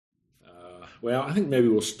Well, I think maybe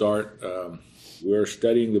we'll start. We're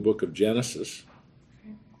studying the book of Genesis,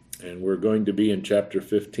 and we're going to be in chapter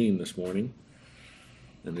 15 this morning.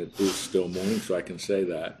 And it is still morning, so I can say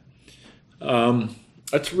that.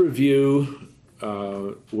 Let's review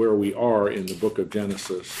where we are in the book of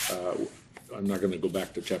Genesis. I'm not going to go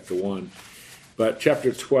back to chapter 1. But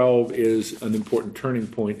chapter 12 is an important turning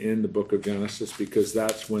point in the book of Genesis because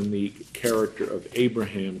that's when the character of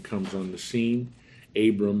Abraham comes on the scene.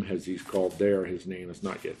 Abram, as he's called there, his name has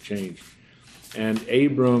not yet changed. And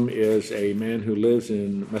Abram is a man who lives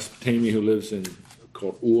in Mesopotamia, who lives in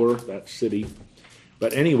called Ur, that city.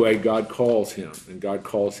 But anyway, God calls him, and God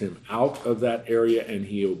calls him out of that area, and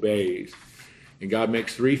he obeys. And God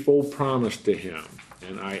makes threefold promise to him.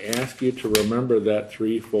 And I ask you to remember that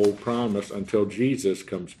threefold promise until Jesus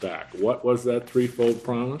comes back. What was that threefold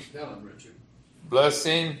promise? Tell him, Richard.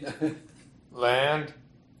 Blessing, land,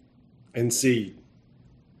 and seed.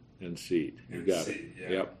 And seed. You got it. Yeah.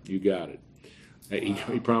 Yep, you got it.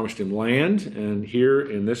 He promised him land, and here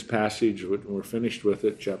in this passage, when we're finished with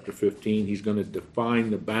it, chapter 15, he's going to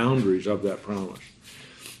define the boundaries of that promise.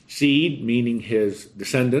 Seed, meaning his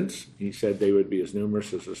descendants. He said they would be as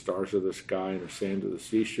numerous as the stars of the sky and the sand of the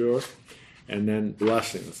seashore. And then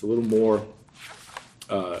blessing. It's a little more,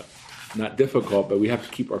 not difficult, but we have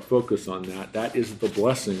to keep our focus on that. That is the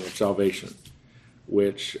blessing of salvation,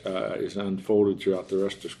 which is unfolded throughout the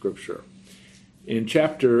rest of Scripture. In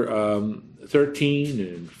chapter 13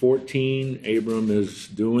 and 14, Abram is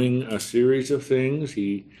doing a series of things.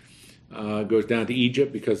 He goes down to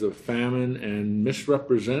Egypt because of famine and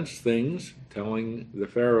misrepresents things, telling the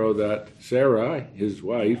Pharaoh that Sarah, his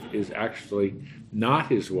wife, is actually not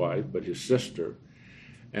his wife, but his sister.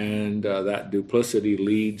 And that duplicity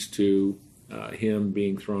leads to him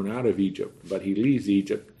being thrown out of Egypt. But he leaves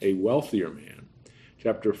Egypt a wealthier man.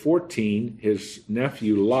 Chapter 14, his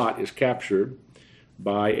nephew Lot is captured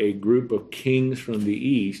by a group of kings from the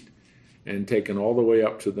east and taken all the way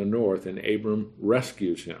up to the north, and Abram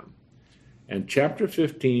rescues him. And chapter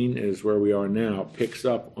 15 is where we are now, picks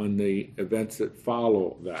up on the events that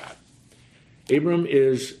follow that. Abram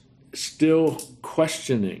is still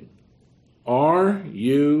questioning, are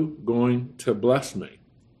you going to bless me?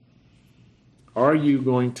 Are you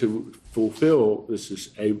going to fulfill, this is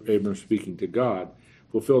Abram speaking to God,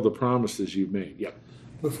 fulfill the promises you've made? Yep.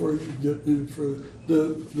 Before you get in, for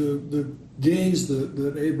the gains that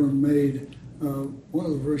Abram made, one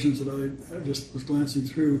of the versions that I just was glancing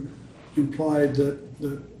through implied that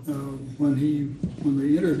when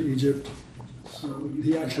they entered Egypt,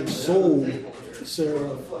 he actually sold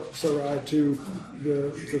Sarai to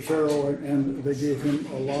the Pharaoh, and they gave him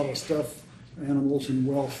a lot of stuff, animals, and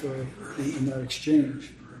wealth in that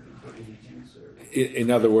exchange.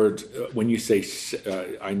 In other words, when you say,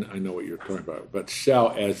 I know what you're talking about, but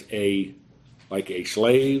sell as like a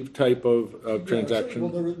slave type of transaction?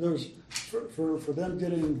 Well, there's for them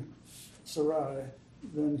getting Sarai,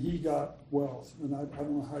 then he got wealth, and I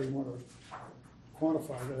don't know how you want to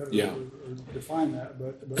quantify that or define that,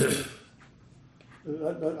 but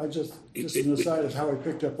I just an aside is how he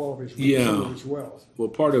picked up all of his wealth. Well,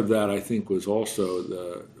 part of that I think was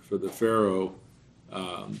also for the Pharaoh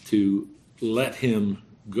to let him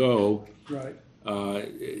go. Right.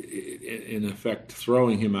 In effect,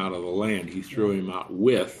 throwing him out of the land. He threw him out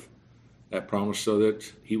with that promise so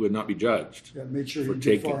that he would not be judged. Yeah, made sure he'd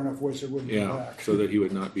get far enough away so it wouldn't come back. So that he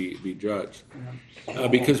would not be judged.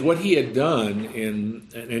 Because what he had done,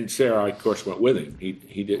 and Sarah, of course, went with him.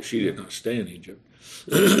 She did not stay in Egypt.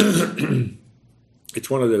 It's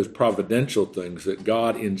one of those providential things that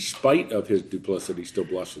God, in spite of his duplicity, still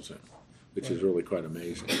blesses him, which is really quite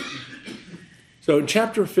amazing. So in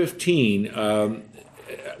chapter 15,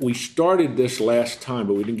 we started this last time,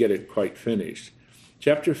 but we didn't get it quite finished.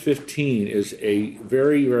 Chapter 15 is a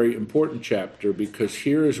very, very important chapter because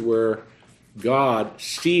here is where God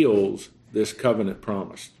seals this covenant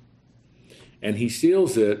promise. And he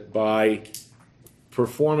seals it by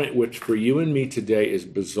performing, which for you and me today is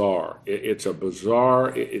bizarre. It's a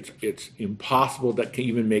bizarre, it's impossible that can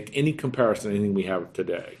even make any comparison to anything we have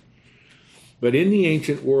today. But in the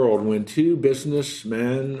ancient world, when two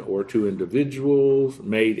businessmen or two individuals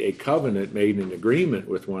made a covenant, made an agreement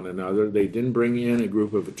with one another, they didn't bring in a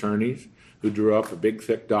group of attorneys who drew up a big,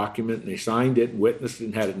 thick document, and they signed it, and witnessed it,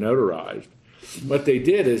 and had it notarized. What they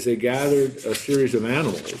did is they gathered a series of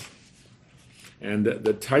animals, and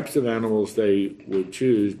the types of animals they would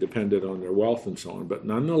choose depended on their wealth and so on. But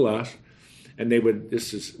nonetheless, and they would,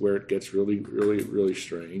 this is where it gets really, really, really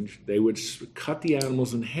strange, they would cut the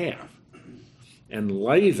animals in half and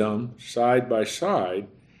lay them side by side,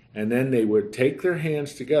 and then they would take their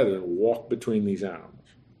hands together and walk between these animals.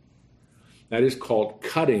 That is called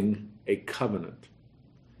cutting a covenant.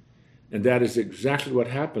 And that is exactly what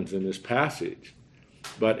happens in this passage.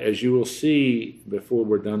 But as you will see before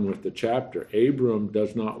we're done with the chapter, Abram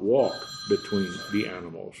does not walk between the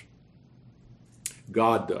animals.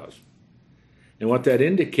 God does. And what that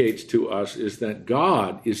indicates to us is that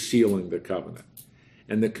God is sealing the covenant.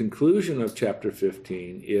 And the conclusion of chapter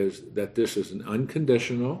 15 is that this is an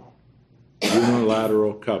unconditional,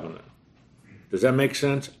 unilateral covenant. Does that make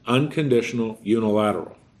sense? Unconditional,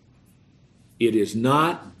 unilateral. It is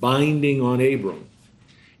not binding on Abram.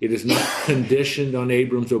 It is not conditioned on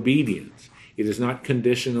Abram's obedience. It is not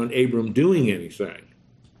conditioned on Abram doing anything.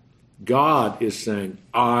 God is saying,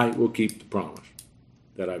 I will keep the promise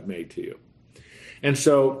that I've made to you. And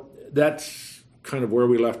so that's kind of where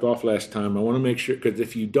we left off last time. I want to make sure, because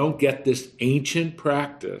if you don't get this ancient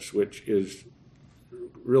practice, which is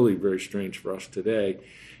really very strange for us today,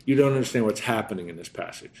 you don't understand what's happening in this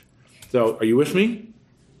passage. So are you with me?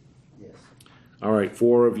 Yes. All right,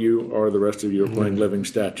 4 of you, or the rest of you, are playing living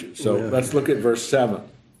statues. So let's look at verse 7.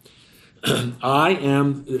 I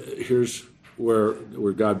am, here's where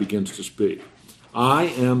God begins to speak. I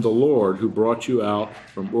am the Lord who brought you out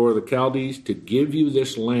from Ur of the Chaldees to give you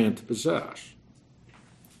this land to possess.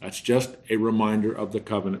 That's just a reminder of the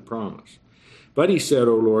covenant promise. But he said,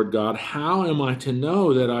 O Lord God, how am I to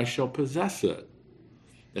know that I shall possess it?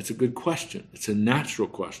 That's a good question. It's a natural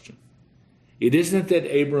question. It isn't that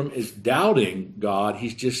Abram is doubting God.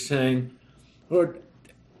 He's just saying, Lord,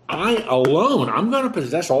 I alone, I'm going to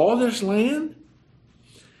possess all this land?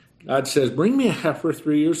 God says, bring me a heifer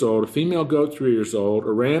 3 years old, a female goat 3 years old,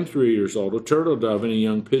 a ram 3 years old, a turtle dove, and a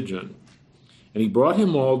young pigeon. And he brought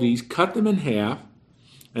him all these, cut them in half,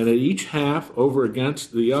 and at each half over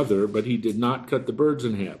against the other, but he did not cut the birds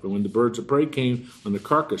in half. And when the birds of prey came on the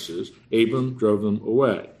carcasses, Abram drove them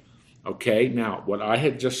away. Okay, now, what I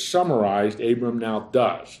had just summarized, Abram now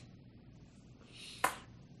does.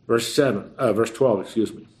 Verse 12.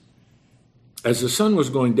 As the sun was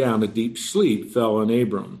going down, a deep sleep fell on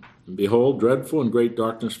Abram. And behold, dreadful and great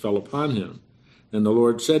darkness fell upon him. And the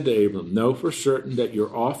Lord said to Abram, know for certain that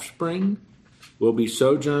your offspring will be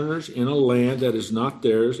sojourners in a land that is not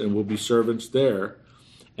theirs, and will be servants there,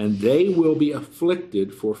 and they will be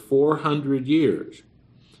afflicted for 400 years.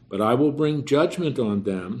 But I will bring judgment on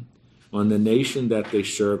them, on the nation that they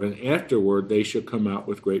serve, and afterward they shall come out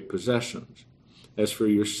with great possessions. As for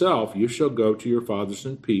yourself, you shall go to your fathers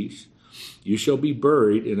in peace. You shall be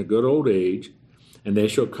buried in a good old age, and they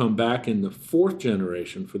shall come back in the 4th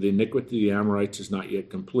generation, for the iniquity of the Amorites is not yet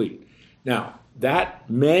complete. Now, that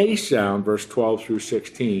may sound, verse 12 through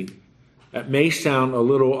 16, that may sound a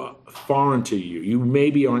little foreign to you. You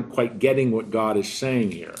maybe aren't quite getting what God is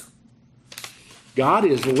saying here. God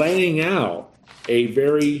is laying out a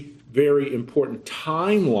very, very important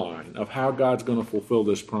timeline of how God's going to fulfill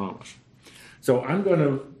this promise. So I'm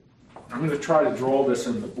going to try to draw this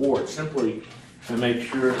on the board simply to make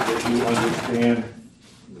sure that you understand.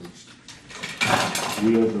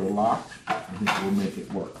 Wheels are locked. I think we'll make it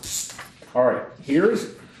work. All right,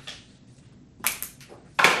 here's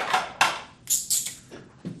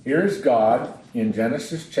God in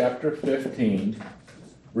Genesis chapter 15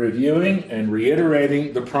 reviewing and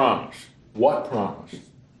reiterating the promise. What promise?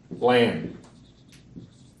 Land.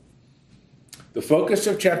 The focus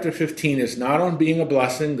of chapter 15 is not on being a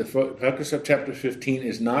blessing. The focus of chapter 15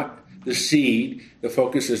 is not the seed. The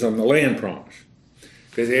focus is on the land promise.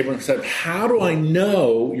 Because Abram said, how do I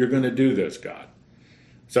know you're going to do this, God?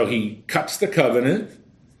 So he cuts the covenant,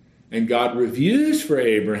 and God reviews for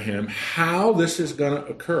Abraham how this is going to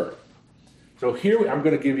occur. So here, I'm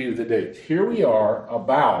going to give you the dates. Here we are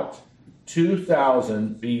about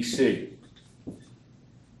 2000 BC.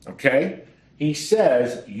 Okay? He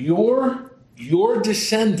says, your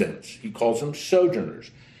descendants, he calls them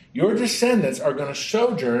sojourners, your descendants are going to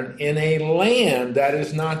sojourn in a land that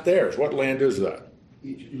is not theirs. What land is that?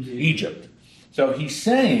 Egypt. So he's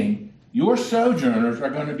saying, your sojourners are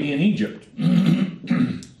going to be in Egypt.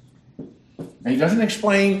 And God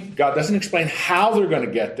doesn't explain how they're going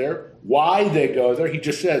to get there, why they go there. He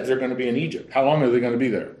just says they're going to be in Egypt. How long are they going to be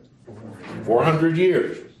there? 400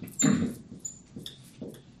 years.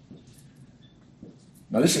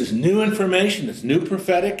 Now, this is new information. It's new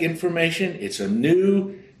prophetic information. It's a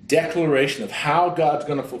new declaration of how God's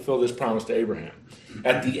going to fulfill this promise to Abraham.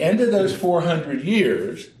 At the end of those 400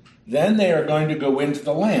 years, then they are going to go into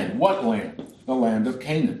the land. What land? The land of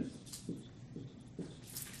Canaan.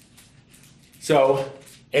 So,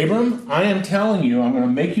 Abram, I am telling you, I'm going to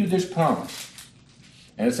make you this promise.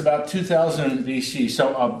 And it's about 2000 BC.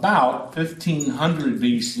 So about 1500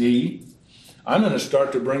 BC, I'm going to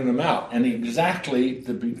start to bring them out. And the exact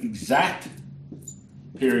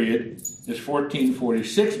period is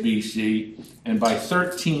 1446 BC, and by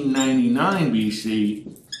 1399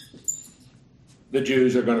 BC, the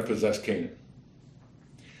Jews are going to possess Canaan.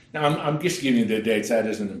 Now, I'm just giving you the dates. That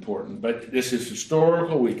isn't important. But this is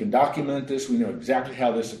historical. We can document this. We know exactly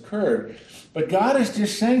how this occurred. But God is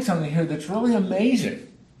just saying something here that's really amazing.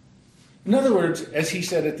 In other words, as he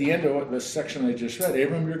said at the end of the section I just read,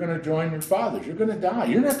 Abram, you're going to join your fathers. You're going to die.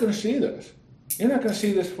 You're not going to see this. You're not going to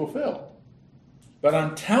see this fulfilled. But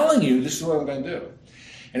I'm telling you, this is what I'm going to do.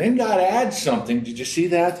 And then God adds something. Did you see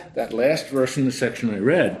that? That last verse in the section I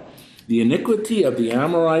read. The iniquity of the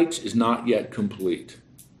Amorites is not yet complete.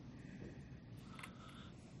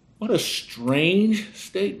 What a strange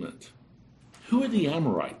statement. Who are the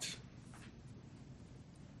Amorites?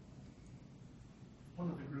 One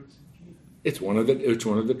of the groups in Canaan. It's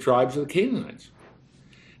one of the tribes of the Canaanites.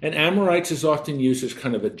 And Amorites is often used as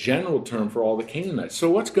kind of a general term for all the Canaanites.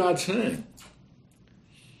 So what's God saying?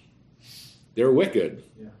 They're wicked,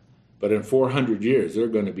 but in 400 years they're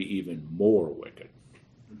going to be even more wicked.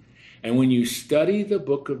 And when you study the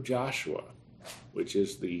book of Joshua, which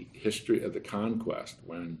is the history of the conquest,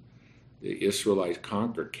 when the Israelites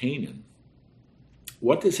conquered Canaan,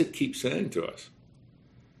 what does it keep saying to us?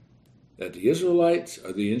 That the Israelites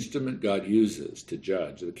are the instrument God uses to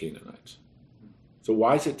judge the Canaanites. So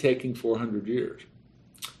why is it taking 400 years?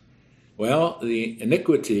 Well, the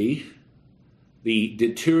iniquity, the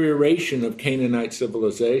deterioration of Canaanite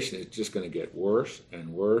civilization is just going to get worse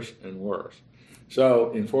and worse and worse.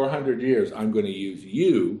 So in 400 years, I'm going to use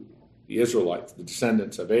you, the Israelites, the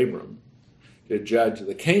descendants of Abram, to judge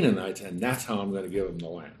the Canaanites, and that's how I'm going to give them the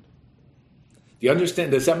land. Do you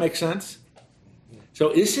understand? Does that make sense?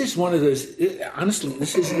 So this is one of those, honestly,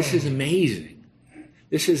 this is amazing.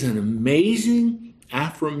 This is an amazing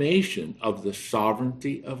affirmation of the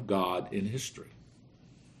sovereignty of God in history.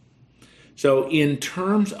 So in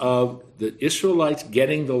terms of the Israelites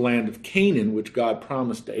getting the land of Canaan, which God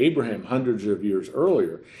promised to Abraham hundreds of years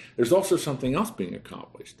earlier, there's also something else being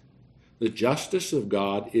accomplished. The justice of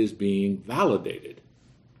God is being validated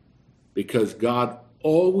because God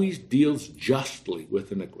always deals justly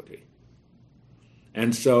with iniquity.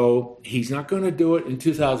 And so he's not going to do it in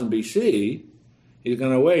 2000 BC. He's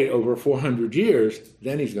going to wait over 400 years,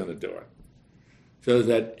 then he's going to do it. So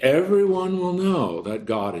that everyone will know that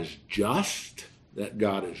God is just, that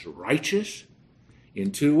God is righteous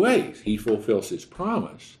in two ways. He fulfills his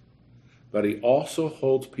promise, but he also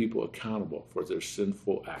holds people accountable for their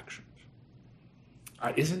sinful actions.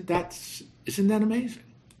 Isn't that amazing?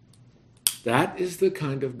 That is the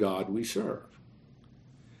kind of God we serve.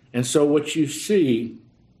 And so what you see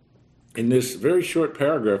in this very short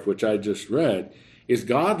paragraph, which I just read, is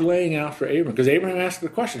God laying out for Abram. Because Abraham asked the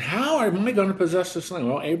question, how am I going to possess this land?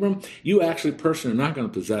 Well, Abram, you actually personally are not going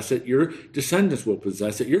to possess it. Your descendants will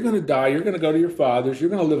possess it. You're going to die. You're going to go to your fathers. You're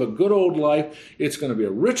going to live a good old life. It's going to be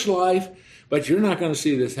a rich life. But you're not going to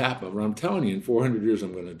see this happen. But I'm telling you, in 400 years,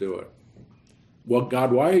 I'm going to do it. Well,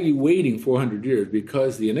 God, why are you waiting 400 years?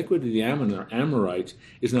 Because the iniquity of the Amorites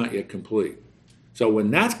is not yet complete. So when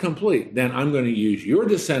that's complete, then I'm going to use your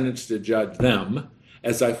descendants to judge them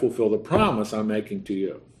as I fulfill the promise I'm making to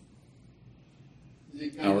you.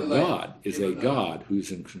 Our God is a God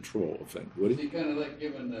who's in control of things. Is he kind of like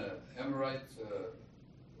giving the Amorites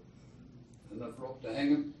enough rope to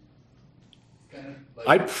hang them?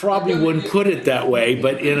 I probably wouldn't put it that way,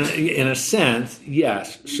 but in a sense,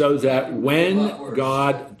 yes, so that when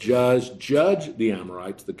God judge the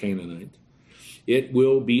Amorites, the Canaanites, it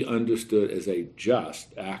will be understood as a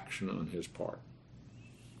just action on his part.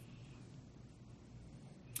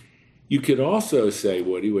 You could also say,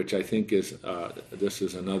 Woody, which I think is, this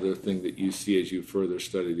is another thing that you see as you further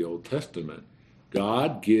study the Old Testament,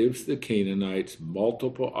 God gives the Canaanites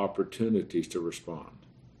multiple opportunities to respond.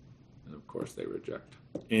 And of course they reject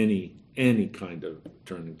any kind of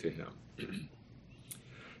turning to him.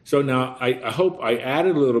 So now I hope I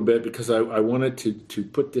added a little bit because I wanted to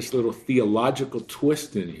put this little theological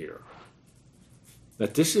twist in here.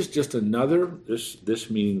 That this is just another, this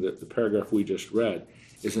meaning that the paragraph we just read,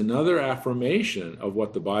 is another affirmation of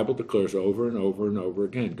what the Bible declares over and over and over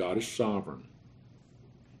again. God is sovereign.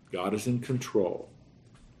 God is in control.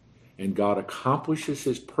 And God accomplishes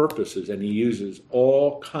his purposes, and he uses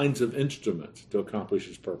all kinds of instruments to accomplish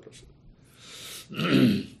his purposes.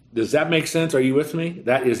 Does that make sense? Are you with me?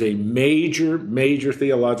 That is a major, major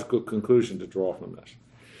theological conclusion to draw from this.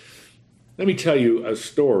 Let me tell you a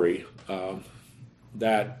story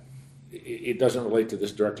that it doesn't relate to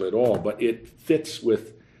this directly at all, but it fits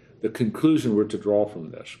with the conclusion we're to draw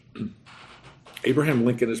from this. Abraham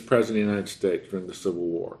Lincoln is president of the United States during the Civil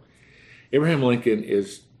War. Abraham Lincoln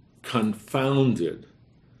is confounded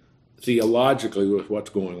theologically with what's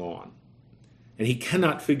going on. And he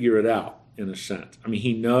cannot figure it out, in a sense. I mean,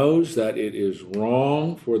 he knows that it is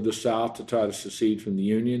wrong for the South to try to secede from the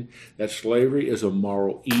Union, that slavery is a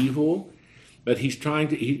moral evil, but he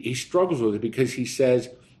struggles with it because he says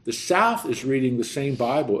the South is reading the same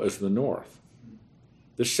Bible as the North.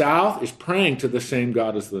 The South is praying to the same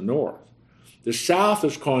God as the North. The South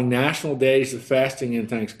is calling national days of fasting and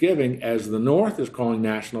thanksgiving as the North is calling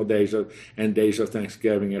national days and days of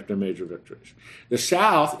thanksgiving after major victories. The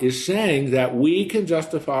South is saying that we can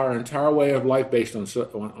justify our entire way of life based on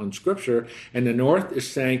Scripture, and the North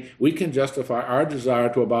is saying we can justify our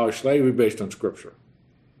desire to abolish slavery based on Scripture.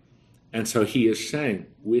 And so he is saying,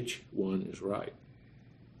 which one is right?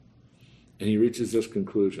 And he reaches this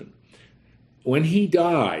conclusion. When he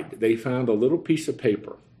died, they found a little piece of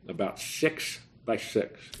paper about 6 by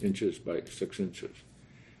 6 inches by 6 inches,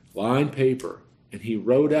 lined paper, and he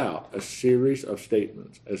wrote out a series of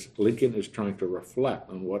statements as Lincoln is trying to reflect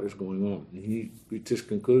on what is going on. And he reached his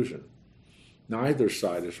conclusion. Neither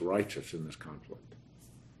side is righteous in this conflict.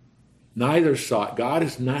 Neither side. God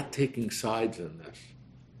is not taking sides in this.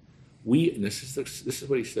 And this is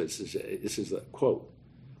what he says. This is a quote.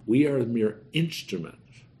 We are the mere instruments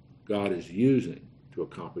God is using to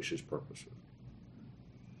accomplish his purposes.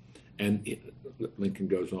 And Lincoln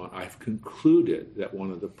goes on, I've concluded that one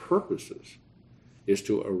of the purposes is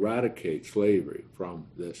to eradicate slavery from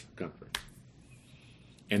this country.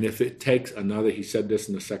 And if it takes another, he said this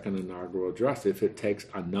in the second inaugural address, if it takes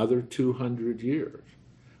another 200 years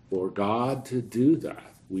for God to do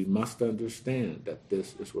that, we must understand that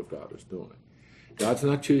this is what God is doing. God's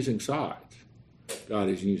not choosing sides. God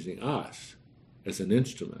is using us as an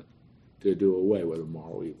instrument to do away with a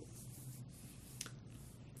moral evil.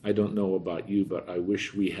 I don't know about you, but I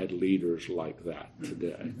wish we had leaders like that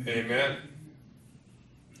today. Amen.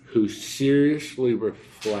 Who seriously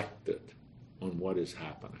reflected on what is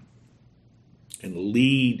happening and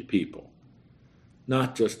lead people,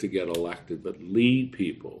 not just to get elected, but lead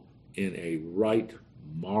people in a right,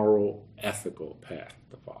 moral, ethical path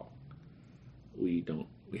to follow. We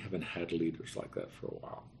haven't had leaders like that for a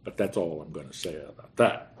while. But that's all I'm going to say about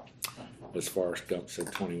that. As Forrest Gump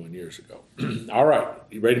said 21 years ago. All right,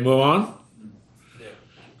 you ready to move on? Yeah.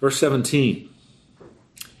 Verse 17.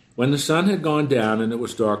 When the sun had gone down and it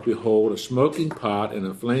was dark, behold, a smoking pot and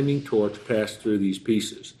a flaming torch passed through these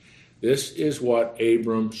pieces. This is what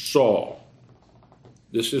Abram saw.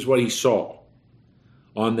 This is what he saw.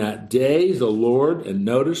 On that day, the Lord, and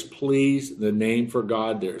notice, please, the name for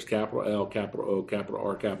God there is capital L, capital O, capital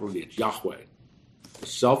R, capital D. It's Yahweh. The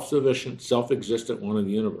self-sufficient, self-existent one of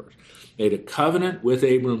the universe. Made a covenant with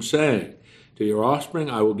Abram, saying, to your offspring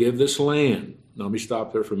I will give this land. Now let me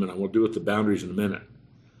stop there for a minute. We'll deal with the boundaries in a minute.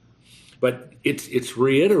 But it's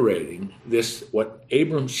reiterating this, what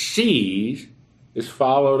Abram sees is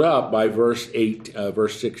followed up by verse 18,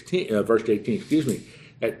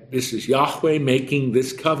 that this is Yahweh making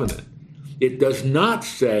this covenant. It does not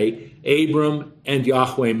say Abram and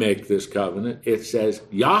Yahweh make this covenant. It says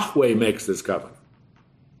Yahweh makes this covenant.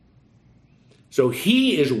 So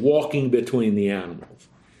he is walking between the animals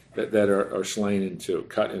that are slain in two,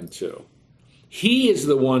 cut in two. He is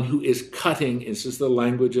the one who is cutting, this is the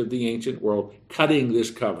language of the ancient world, cutting this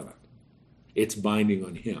covenant. It's binding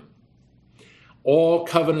on him. All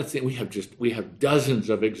covenants, we have dozens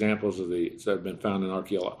of examples of these that have been found in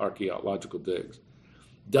archaeological digs.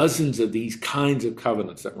 Dozens of these kinds of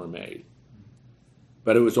covenants that were made.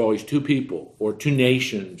 But it was always two people, or two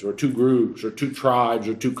nations, or two groups, or two tribes,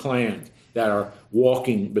 or two clans that are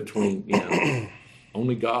walking between the animals.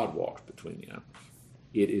 Only God walks between the animals.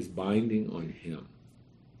 It is binding on him.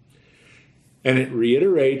 And it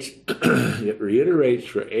reiterates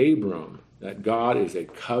for Abram that God is a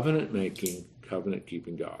covenant-making,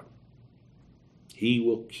 covenant-keeping God. He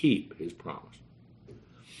will keep his promise.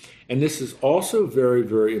 And this is also very,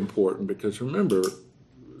 very important because remember,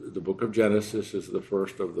 the book of Genesis is the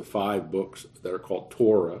first of the 5 books that are called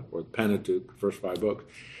Torah, or the Pentateuch, the first 5 books.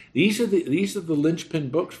 These are the linchpin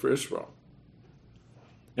books for Israel.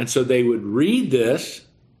 And so they would read this,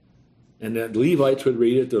 and the Levites would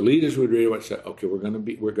read it, the leaders would read it, and say, okay, we're going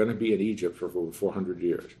to be in Egypt for over 400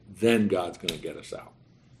 years. Then God's going to get us out.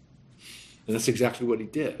 And that's exactly what he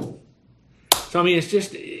did. So, I mean, it's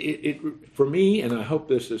just, for me, and I hope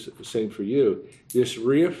this is the same for you, this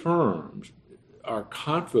reaffirms our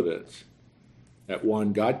confidence that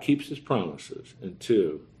 1, God keeps his promises, and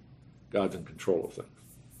 2, God's in control of things.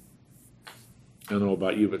 I don't know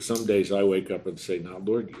about you, but some days I wake up and say, "Now,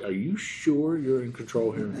 Lord, are you sure you're in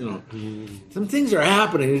control here?" Some things are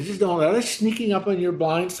happening. You just don't. Are they sneaking up on your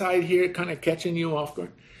blind side here, kind of catching you off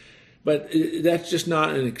guard? But that's just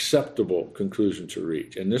not an acceptable conclusion to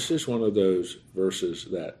reach. And this is one of those verses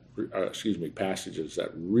passages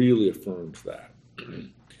that really affirms that.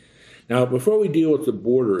 Now, before we deal with the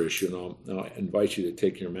border issue, and I'll invite you to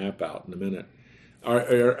take your map out in a minute,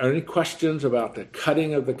 are any questions about the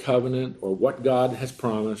cutting of the covenant or what God has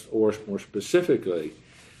promised, or more specifically,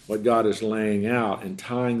 what God is laying out and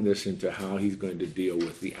tying this into how he's going to deal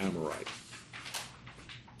with the Amorite?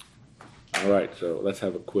 All right, so let's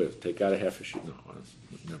have a quiz. Take out a half a sheet. No, I'll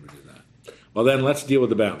never do that. Well, then let's deal with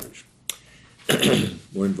the boundaries.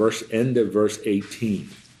 We're in end of verse 18.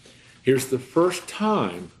 Here's the first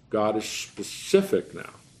time God is specific now.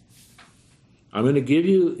 I'm going to give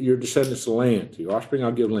you your descendants land. To your offspring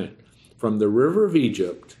I'll give land. From the river of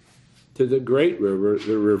Egypt to the great river,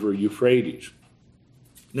 the river Euphrates.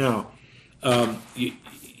 Now, in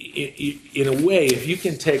a way, if you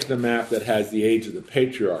can take the map that has the age of the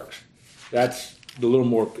patriarchs, that's a little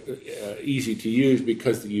more easy to use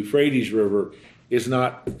because the Euphrates River is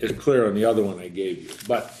not as clear on the other one I gave you.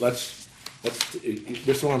 But this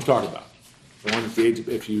is what I'm talking about. The one at the age of,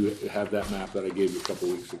 if you have that map that I gave you a couple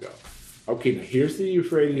weeks ago. Okay, now here's the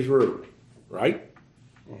Euphrates River, right?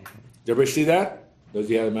 Did everybody see that? Does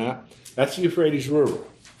he have a map? That's the Euphrates River,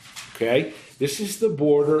 okay? This is the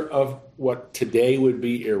border of what today would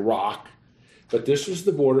be Iraq, but this is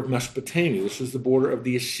the border of Mesopotamia. This is the border of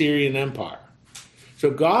the Assyrian Empire.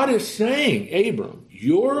 So God is saying, Abram,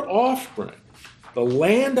 your offspring, the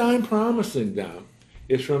land I'm promising them,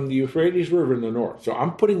 is from the Euphrates River in the north. So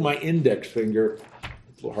I'm putting my index finger,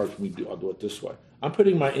 it's a little hard for me to do, I'll do it this way. I'm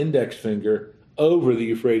putting my index finger over the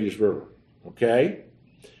Euphrates River, okay,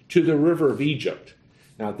 to the river of Egypt.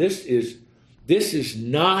 Now this is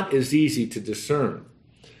not as easy to discern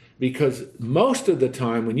because most of the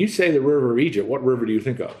time when you say the river of Egypt, what river do you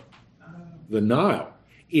think of? The Nile.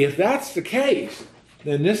 If that's the case,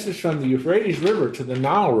 then this is from the Euphrates River to the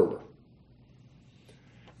Nile River,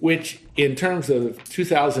 which in terms of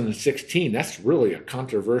 2016, that's really a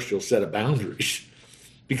controversial set of boundaries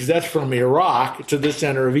because that's from Iraq to the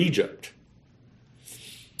center of Egypt.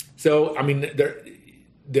 So, I mean,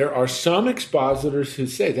 there are some expositors who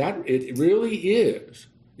say that it really is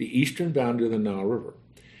the eastern boundary of the Nile River.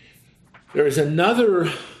 There is another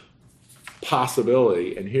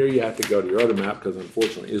possibility, and here you have to go to your other map because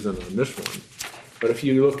unfortunately it isn't on this one. But if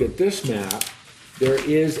you look at this map, there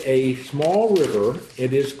is a small river.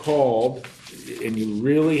 It is called, and you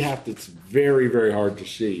really have to, it's very, very hard to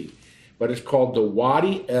see, but it's called the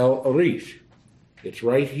Wadi El Arish. It's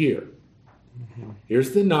right here.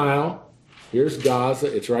 Here's the Nile. Here's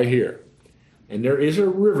Gaza. It's right here. And there is a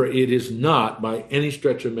river. It is not by any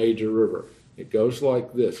stretch a major river. It goes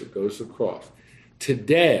like this. It goes across.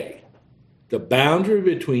 Today, the boundary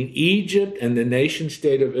between Egypt and the nation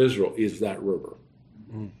state of Israel is that river.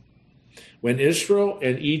 When Israel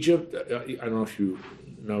and Egypt, I don't know if you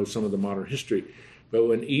know some of the modern history, but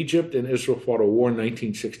when Egypt and Israel fought a war in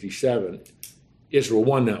 1967, Israel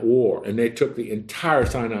won that war, and they took the entire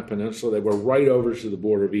Sinai Peninsula. They were right over to the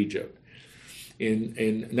border of Egypt. In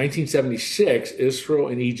 1976, Israel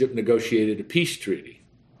and Egypt negotiated a peace treaty,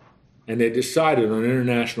 and they decided on an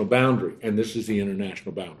international boundary, and this is the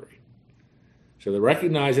international boundary. So the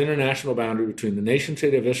recognized international boundary between the nation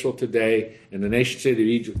state of Israel today and the nation state of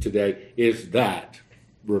Egypt today is that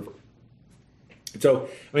river. So,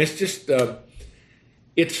 I mean, it's just,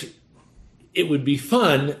 it would be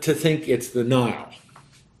fun to think it's the Nile,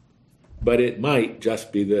 but it might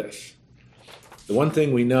just be this. The one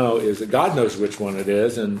thing we know is that God knows which one it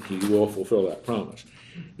is, and he will fulfill that promise.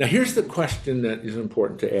 Now, here's the question that is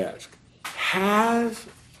important to ask.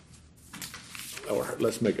 Or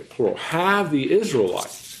let's make it plural, have the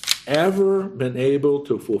Israelites ever been able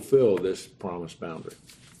to fulfill this promised boundary?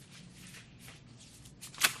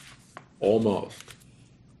 Almost.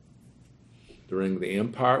 During the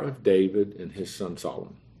empire of David and his son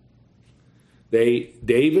Solomon.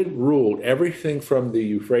 David ruled everything from the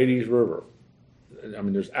Euphrates River. I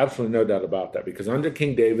mean, there's absolutely no doubt about that, because under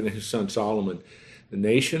King David and his son Solomon, the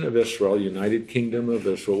nation of Israel, United Kingdom of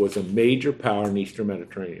Israel, was a major power in the Eastern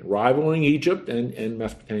Mediterranean, rivaling Egypt and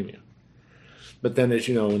Mesopotamia. But then, as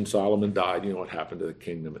you know, when Solomon died, you know what happened to the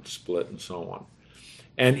kingdom. It split and so on.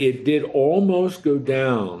 And it did almost go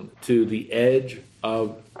down to the edge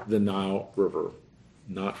of the Nile River.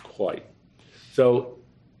 Not quite. So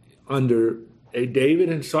under David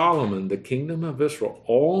and Solomon, the kingdom of Israel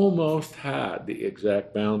almost had the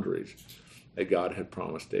exact boundaries that God had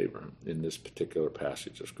promised Abraham in this particular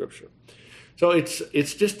passage of Scripture. So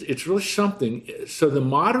it's really something. So the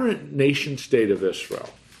modern nation state of Israel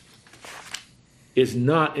is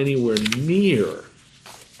not anywhere near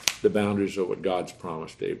the boundaries of what God's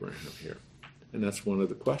promised Abraham here. And that's one of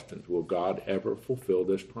the questions. Will God ever fulfill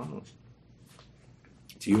this promise?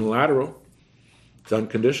 It's unilateral. It's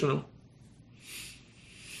unconditional.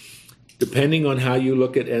 Depending on how you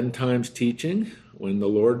look at end times teaching, when the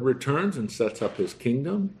Lord returns and sets up his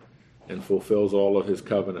kingdom and fulfills all of his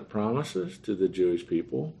covenant promises to the Jewish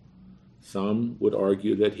people, some would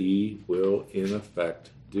argue that he will, in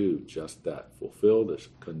effect, do just that, fulfill this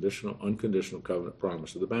unconditional covenant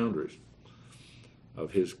promise of the boundaries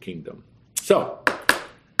of his kingdom. So,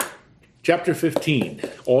 chapter 15,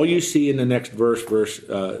 all you see in the next verse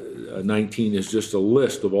 19, is just a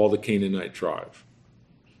list of all the Canaanite tribes.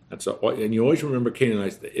 And you always remember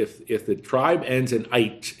Canaanites. If the tribe ends in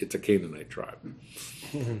 "ite," it's a Canaanite tribe.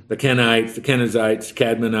 The Kenites, the Kenizzites, the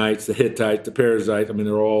Cadmonites, the Hittites, the Perizzites. I mean,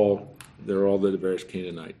 they're all the various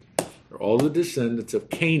Canaanites. They're all the descendants of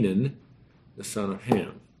Canaan, the son of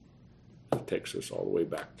Ham. That takes us all the way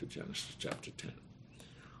back to Genesis chapter 10.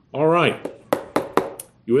 All right,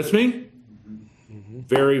 you with me?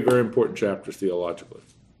 Very, very important chapters theologically.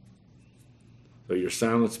 So your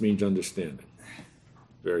silence means understanding.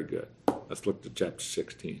 Very good. Let's look to chapter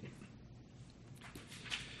 16.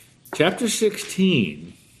 Chapter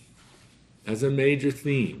 16 has a major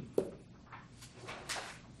theme.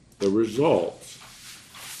 The results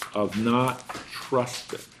of not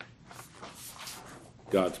trusting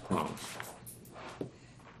God's promise.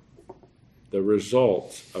 The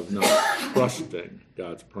results of not trusting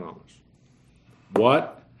God's promise.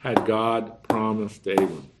 What had God promised to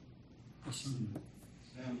Abram?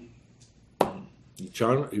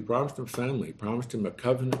 He promised him family. He promised him a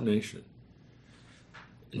covenant nation.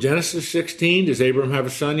 In Genesis 16, does Abram have a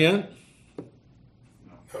son yet?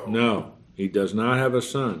 No, he does not have a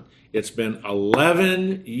son. It's been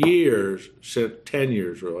 11 years, 10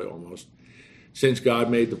 years really almost, since God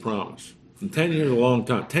made the promise. And 10 years is a long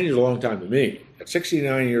time. 10 years is a long time to me. At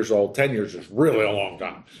 69 years old, 10 years is really a long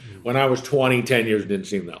time. When I was 20, 10 years didn't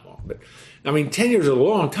seem that long. But 10 years is a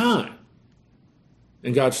long time.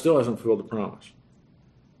 And God still hasn't fulfilled the promise.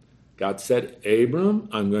 God said, Abram,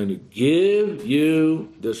 I'm going to give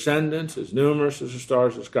you descendants as numerous as the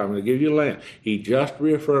stars of the sky. I'm going to give you land. He just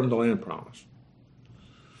reaffirmed the land promise.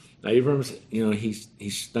 Now, Abram's,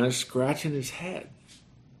 he's not scratching his head.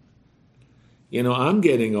 I'm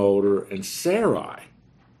getting older, and Sarai,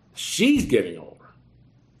 she's getting older.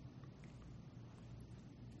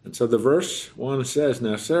 And so the verse 1 says,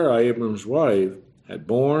 Now Sarai, Abram's wife, had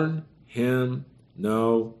borne him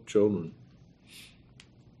no children.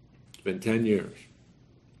 It's been 10 years.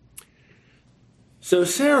 So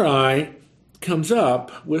Sarai comes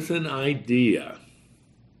up with an idea.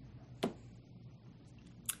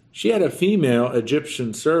 She had a female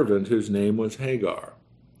Egyptian servant whose name was Hagar.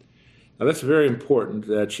 Now that's very important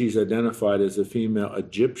that she's identified as a female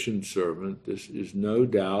Egyptian servant. This is no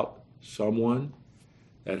doubt someone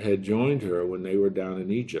that had joined her when they were down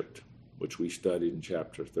in Egypt, which we studied in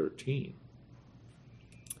chapter 13.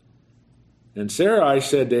 And Sarai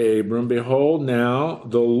said to Abram, Behold, now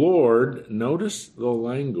the Lord, notice the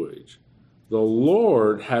language, the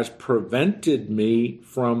Lord has prevented me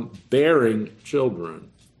from bearing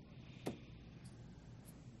children.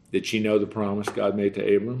 Did she know the promise God made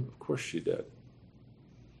to Abram? Of course she did.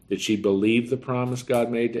 Did she believe the promise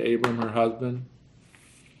God made to Abram, her husband?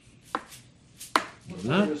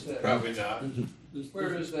 Where is that? Probably not.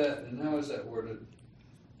 Where is that, and how is that worded?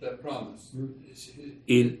 That promise? Now,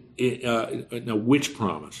 which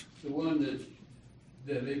promise? The one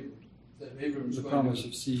that Abram's The going promise to...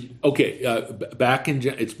 of seed. Okay, back in,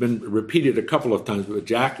 it's been repeated a couple of times, but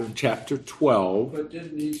in chapter 12. But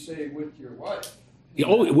didn't he say with your wife?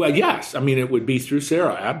 Oh, well, yes. It would be through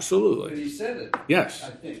Sarah, But absolutely. he said it. Yes.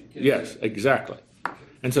 I think. Yes, exactly.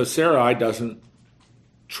 And so Sarai doesn't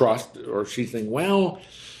trust, or she's thinking, well,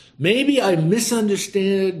 maybe I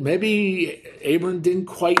misunderstood. Maybe Abram didn't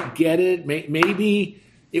quite get it. Maybe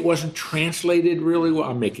it wasn't translated really well.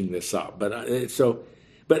 I'm making this up. But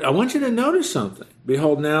I want you to notice something.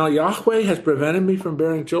 Behold, now Yahweh has prevented me from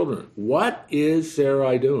bearing children. What is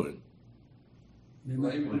Sarai doing?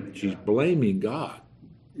 Blaming She's blaming God.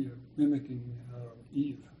 Mimicking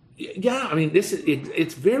Eve. Yeah, this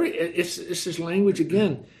is language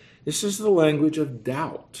again. This is the language of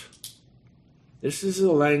doubt. This is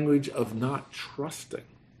the language of not trusting.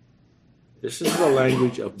 This is the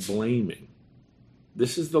language of blaming.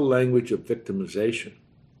 This is the language of victimization.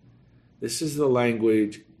 This is the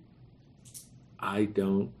language, I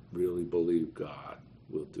don't really believe God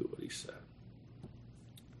will do what he said.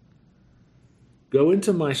 Go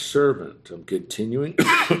into my servant. I'm continuing.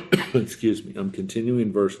 Excuse me. I'm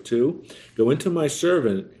continuing verse 2. Go into my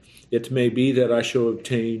servant. It may be that I shall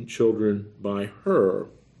obtain children by her.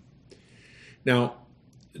 Now,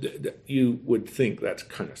 you would think that's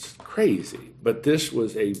kind of crazy, but this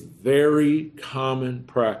was a very common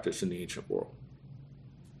practice in the ancient world.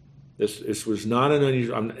 This was not an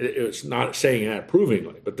unusual, it's not saying that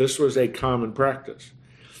approvingly, but this was a common practice.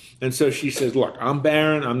 And so she says, look, I'm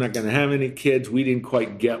barren. I'm not going to have any kids. We didn't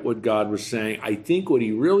quite get what God was saying. I think what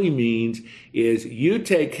he really means is you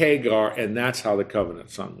take Hagar, and that's how the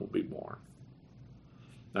covenant son will be born.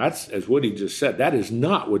 That's, as Woody just said, that is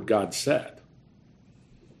not what God said.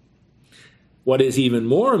 What is even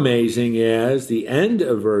more amazing is the end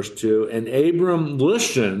of verse 2, and Abram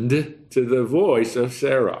listened to the voice of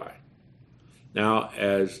Sarai. Now,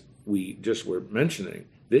 as we just were mentioning,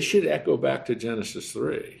 this should echo back to Genesis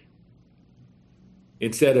 3.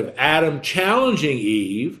 Instead of Adam challenging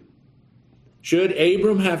Eve, should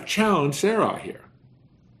Abram have challenged Sarah here?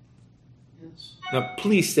 Yes. Now,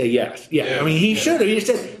 please say yes. Yeah, I mean, he should have. He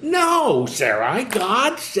said, no, Sarai,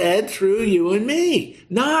 God said through you and me,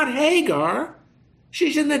 not Hagar.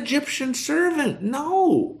 She's an Egyptian servant.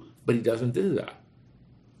 No. But he doesn't do that.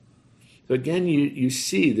 So again, you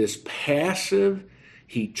see this passive,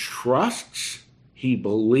 he trusts, he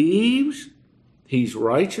believes, he's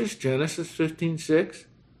righteous, Genesis 15:6.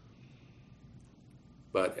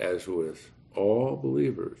 But as with all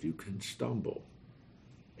believers, you can stumble.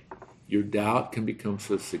 Your doubt can become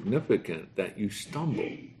so significant that you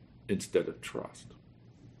stumble instead of trust.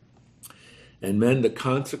 And men, the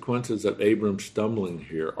consequences of Abram's stumbling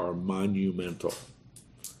here are monumental.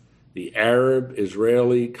 The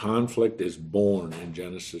Arab-Israeli conflict is born in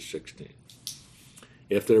Genesis 16.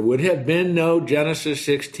 If there would have been no Genesis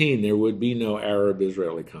 16, there would be no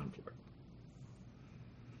Arab-Israeli conflict.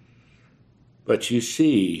 But you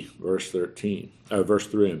see, verse 3, I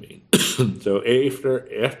mean. So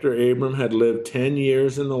after Abram had lived 10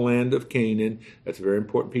 years in the land of Canaan, that's a very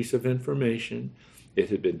important piece of information. It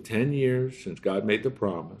had been 10 years since God made the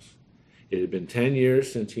promise. It had been 10 years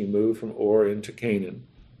since he moved from Ur into Canaan.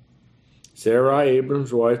 Sarai,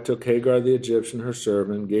 Abram's wife, took Hagar the Egyptian, her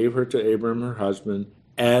servant, gave her to Abram, her husband,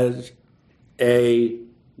 as a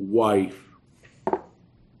wife.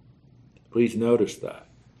 Please notice that.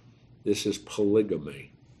 This is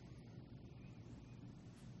polygamy.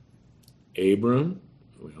 Abram,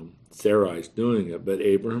 well, Sarai's doing it, but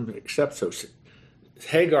Abram accepts. So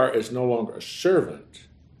Hagar is no longer a servant.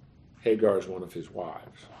 Hagar is one of his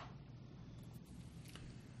wives.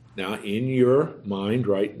 Now, in your mind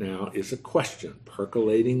right now is a question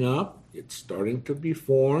percolating up. It's starting to be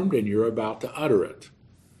formed, and you're about to utter it.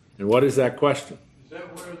 And what is that question? Is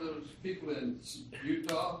that where those people in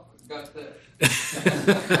Utah got that? That's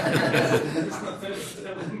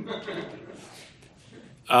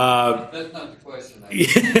not the question.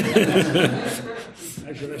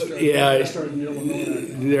 Actually, I started in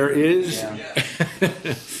Illinois. There is. Yeah.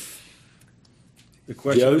 The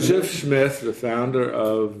question Joseph Smith, the founder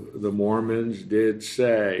of the Mormons, did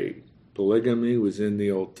say polygamy was in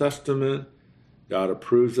the Old Testament. God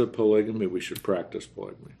approves of polygamy. We should practice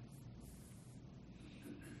polygamy.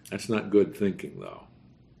 That's not good thinking, though.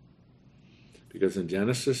 Because in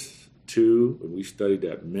Genesis 2, when we studied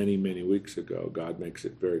that many, many weeks ago, God makes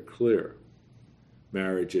it very clear.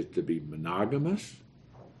 Marriage is to be monogamous.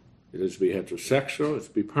 It is to be heterosexual. It's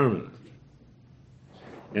to be permanent.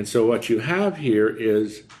 And so what you have here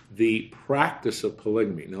is the practice of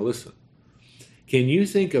polygamy. Now listen, can you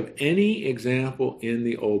think of any example in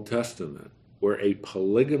the Old Testament where a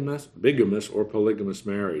bigamous or polygamous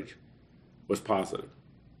marriage was positive?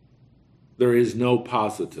 There is no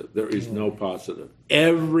positive. There is no positive.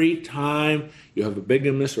 Every time you have a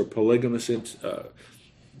bigamous or polygamous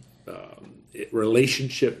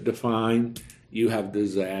relationship defined, you have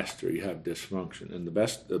disaster, you have dysfunction. And the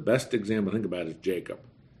best example to think about is Jacob.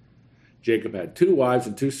 Jacob had 2 wives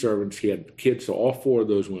and 2 servants. He had kids to all 4 of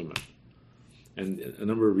those women. And a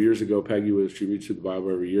number of years ago, Peggy she reads through the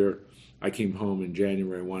Bible every year. I came home in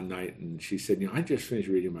January one night, and she said, I just finished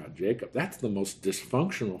reading about Jacob. That's the most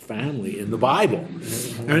dysfunctional family in the Bible.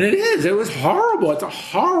 And it is. It was horrible. It's a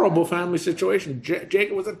horrible family situation.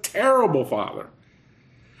 Jacob was a terrible father.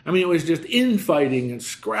 I mean, it was just infighting and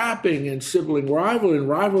scrapping and sibling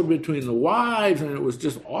rivalry between the wives, and it was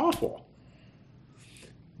just awful.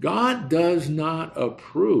 God does not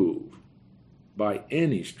approve by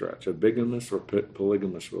any stretch of bigamous or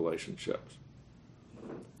polygamous relationships.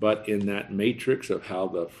 but in that matrix of how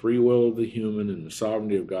the free will of the human and the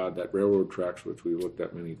sovereignty of God, that railroad tracks, which we've looked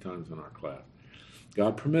at many times in our class,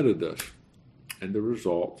 God permitted this, and the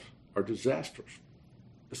results are disastrous.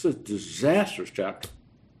 This is a disastrous chapter.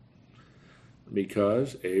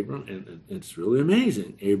 Because Abram, and it's really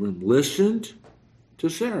amazing, Abram listened to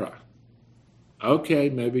Sarah. Okay,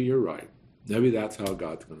 maybe you're right. Maybe that's how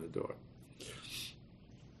God's going to do it.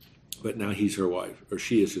 But now he's her wife, or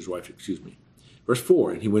she is his wife, excuse me. Verse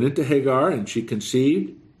 4, and he went into Hagar, and she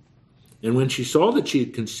conceived. And when she saw that she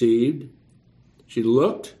had conceived, she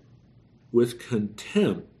looked with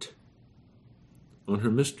contempt on her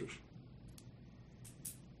mistress.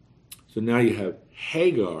 So now you have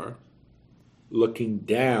Hagar looking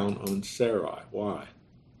down on Sarai. Why?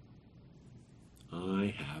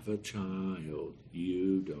 I have a child,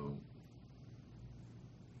 you don't.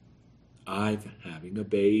 I'm having a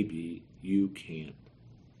baby, you can't.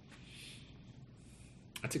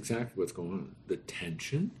 That's exactly what's going on. The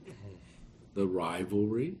tension, the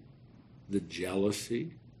rivalry, the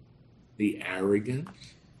jealousy, the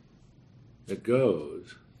arrogance that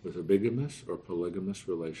goes with a bigamous or polygamous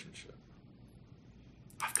relationship.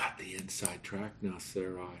 I've got the inside track now,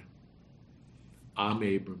 Sarai. I'm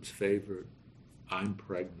Abram's favorite. I'm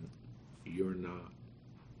pregnant. You're not.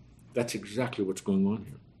 That's exactly what's going on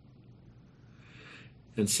here.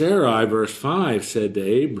 And Sarai, verse 5, said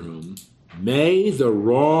to Abram, may the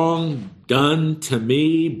wrong done to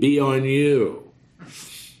me be on you.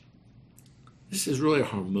 This is really a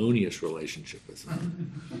harmonious relationship, isn't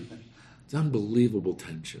it? It's unbelievable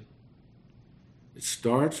tension. It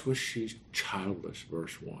starts with she's childless,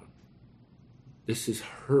 verse 1. This is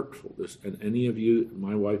hurtful. And any of you,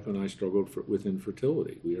 my wife and I struggled with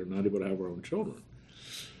infertility. We are not able to have our own children.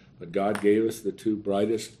 But God gave us the two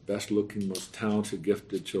brightest, best-looking, most talented,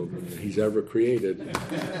 gifted children that he's ever created.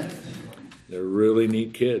 They're really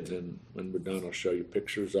neat kids. And when we're done, I'll show you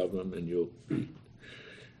pictures of them, and you'll be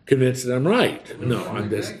convinced that I'm right. No, I'm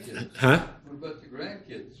just... Huh? What about the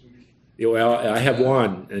grandkids? Yeah, well, I have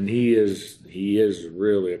one, and he is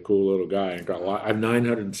really a cool little guy. I have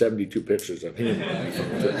 972 pictures of him.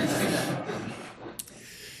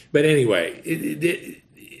 But anyway,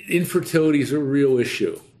 infertility is a real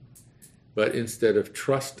issue. But instead of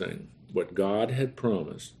trusting what God had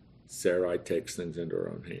promised, Sarai takes things into her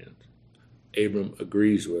own hands. Abram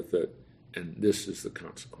agrees with it, and this is the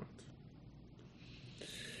consequence.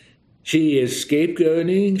 She is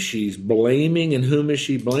scapegoating, she's blaming, and whom is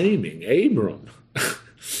she blaming? Abram.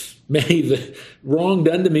 May the wrong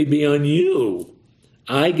done to me be on you.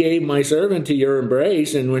 I gave my servant to your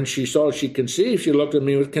embrace, and when she saw she conceived, she looked at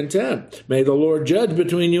me with contempt. May the Lord judge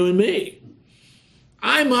between you and me.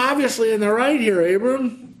 I'm obviously in the right here,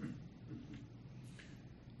 Abram.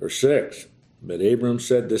 Verse 6, but Abram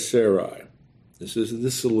said to Sarai, this is the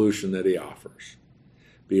solution that he offers.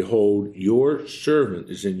 Behold, your servant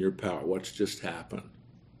is in your power. What's just happened?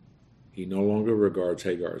 He no longer regards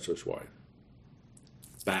Hagar as his wife.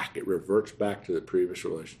 It reverts back to the previous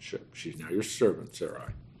relationship. She's now your servant,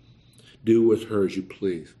 Sarai. Do with her as you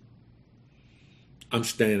please. I'm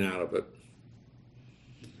staying out of it.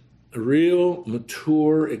 A real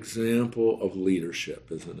mature example of leadership,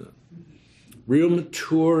 isn't it? Real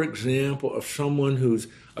mature example of someone who's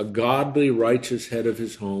a godly, righteous head of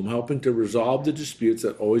his home, helping to resolve the disputes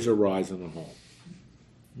that always arise in the home.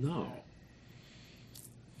 No.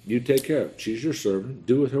 You take care of it. She's your servant.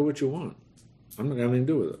 Do with her what you want. I'm not going to have anything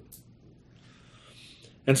to do with it.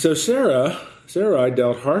 And so Sarai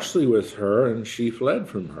dealt harshly with her, and she fled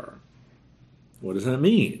from her. What does that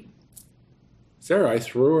mean? Sarai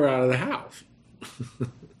threw her out of the house.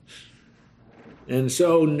 And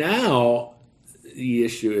so now the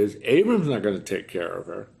issue is Abram's not going to take care of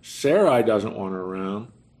her. Sarai doesn't want her around.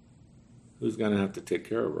 Who's going to have to take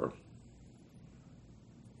care of her?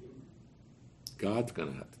 God's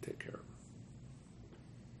going to have to take care of her.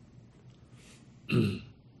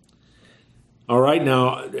 All right,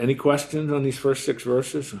 now, any questions on these first 6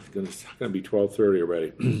 verses? It's going to be 12:30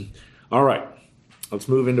 already. All right, let's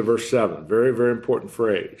move into verse 7. Very, very important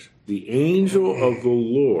phrase. The angel of the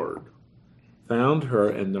Lord found her,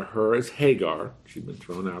 and the her is Hagar. She'd been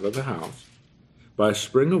thrown out of the house. By a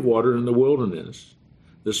spring of water in the wilderness,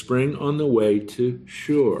 the spring on the way to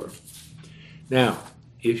Shur. Now,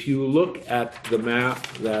 if you look at the map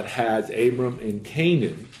that has Abram in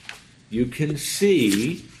Canaan, you can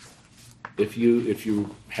see, if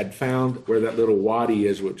you had found where that little wadi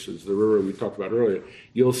is, which is the river we talked about earlier,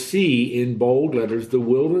 you'll see in bold letters the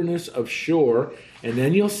wilderness of Shur, and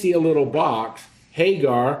then you'll see a little box,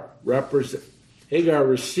 Hagar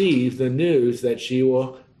receives the news that she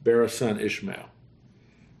will bear a son, Ishmael.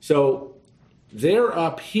 So They're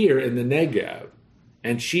up here in the Negev,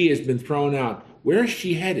 and she has been thrown out. Where is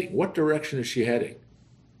she heading? What direction is she heading?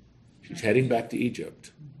 She's heading back to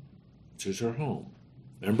Egypt. This is her home.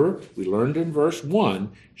 Remember, we learned in verse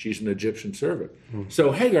 1, she's an Egyptian servant.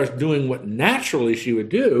 So Hagar's doing what naturally she would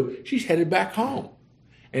do. She's headed back home.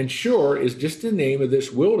 And Shur is just the name of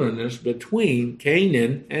this wilderness between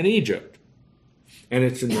Canaan and Egypt. And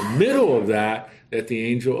it's in the middle of that the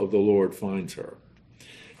angel of the Lord finds her.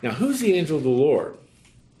 Now, who's the angel of the Lord?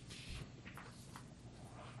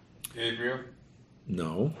 Gabriel.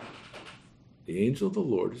 No. The angel of the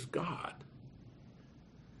Lord is God.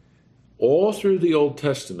 All through the Old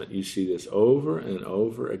Testament, you see this over and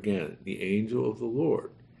over again, the angel of the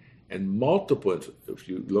Lord. And multiple, if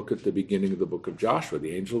you look at the beginning of the book of Joshua,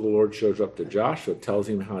 the angel of the Lord shows up to Joshua, tells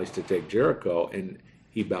him how he's to take Jericho, and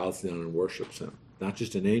he bows down and worships him. Not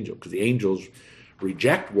just an angel, because the angels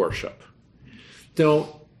reject worship.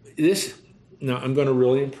 So now I'm going to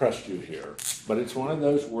really impress you here, but it's one of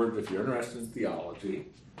those words, if you're interested in theology,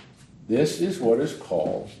 this is what is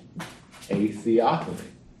called a theophany.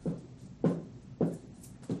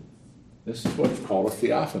 This is what's called a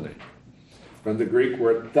theophany. From the Greek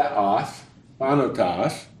word theos,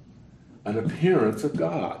 phanotos, an appearance of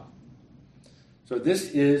God. So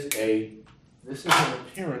this is an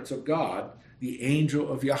appearance of God, the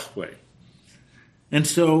angel of Yahweh. And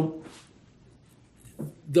so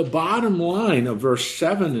the bottom line of verse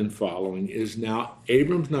 7 and following is now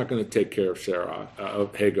Abram's not going to take care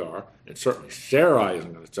of Hagar, and certainly Sarai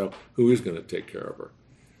isn't going to. So who is going to take care of her?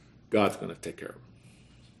 God's going to take care of her.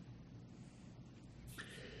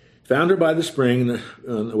 Found her by the spring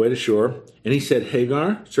on the way to Shur, and he said,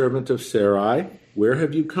 Hagar, servant of Sarai, where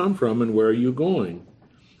have you come from and where are you going?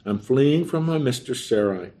 I'm fleeing from my mistress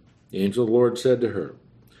Sarai. The angel of the Lord said to her,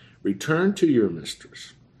 return to your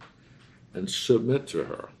mistress and submit to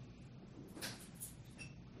her.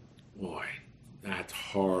 Boy, that's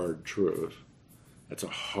hard truth. That's a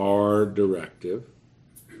hard directive.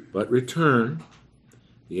 But return.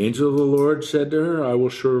 The angel of the Lord said to her, I will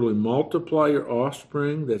surely multiply your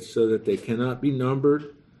offspring so that they cannot be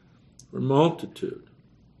numbered for multitude.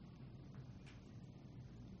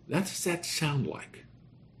 What does that sound like?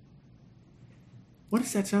 What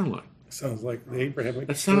does that sound like? Sounds like the Abrahamic.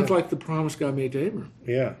 That sounds like the promise God made to Abram.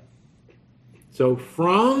 Yeah. So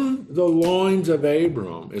from the loins of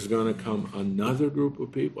Abram is going to come another group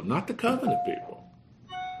of people, not the covenant people,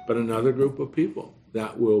 but another group of people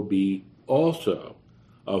that will be also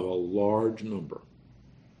of a large number.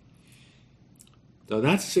 So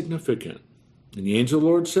that's significant. And the angel of the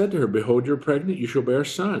Lord said to her, behold, you're pregnant, you shall bear a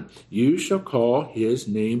son. You shall call his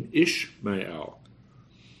name Ishmael.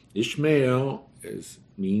 Ishmael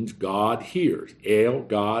means God hears. El,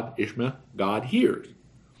 God, Ishmael, God hears.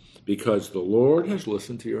 Because the Lord has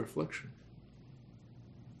listened to your affliction.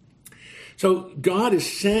 So God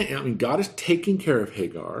is saying, God is taking care of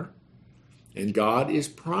Hagar, and God is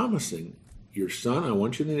promising, your son, I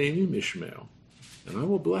want you to name him Ishmael, and I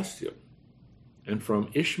will bless you. And from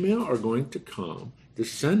Ishmael are going to come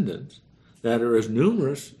descendants that are as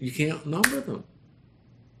numerous, you can't number them.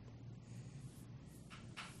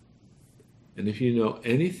 And if you know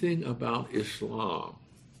anything about Islam,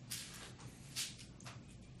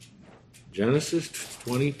 Genesis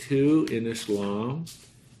 22 in Islam,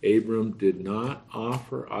 Abram did not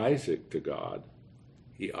offer Isaac to God.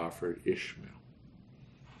 He offered Ishmael.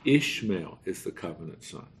 Ishmael is the covenant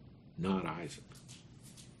son, not Isaac.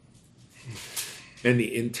 And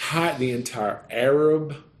the entire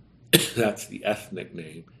Arab, that's the ethnic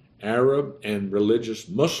name, Arab and religious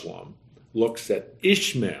Muslim looks at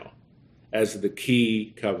Ishmael as the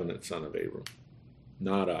key covenant son of Abram,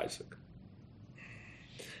 not Isaac.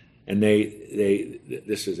 And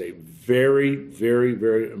this is a very, very,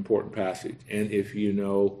 very important passage. And if you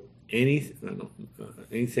know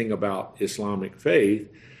anything about Islamic faith,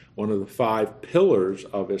 one of the 5 pillars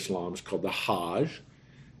of Islam is called the Hajj.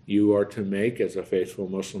 You are to make, as a faithful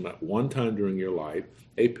Muslim, at one time during your life,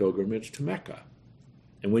 a pilgrimage to Mecca.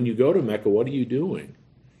 And when you go to Mecca, what are you doing?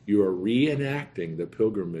 You are reenacting the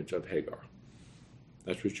pilgrimage of Hagar.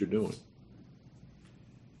 That's what you're doing.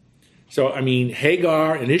 So,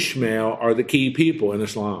 Hagar and Ishmael are the key people in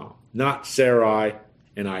Islam, not Sarai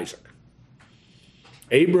and Isaac.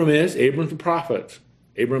 Abram's the prophet.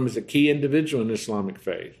 Abram is a key individual in Islamic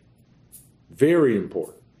faith. Very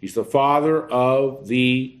important. He's the father of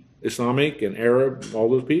the Islamic and Arab, all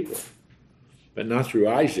those people. But not through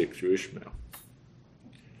Isaac, through Ishmael.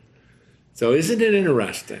 So isn't it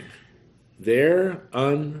interesting? Their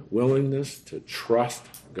unwillingness to trust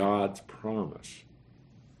God's promise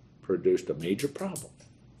produced a major problem.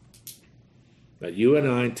 that you and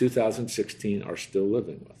I in 2016 are still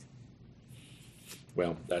living with.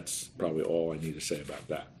 Well, that's probably all I need to say about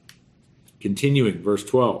that. Continuing, verse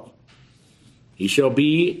 12. He shall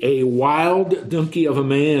be a wild donkey of a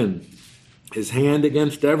man, his hand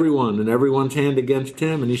against everyone, and everyone's hand against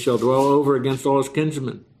him, and he shall dwell over against all his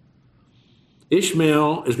kinsmen.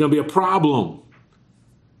 Ishmael is going to be a problem.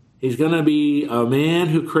 He's going to be a man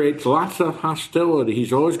who creates lots of hostility.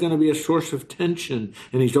 He's always going to be a source of tension,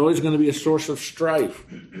 and he's always going to be a source of strife.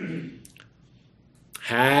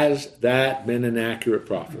 Has that been an accurate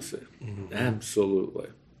prophecy? Mm-hmm. Absolutely.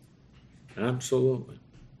 Absolutely.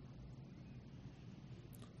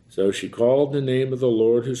 So she called the name of the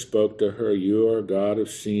Lord who spoke to her, "You are a God of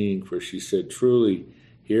seeing." For she said, "Truly,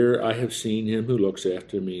 here I have seen him who looks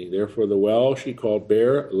after me." Therefore the well she called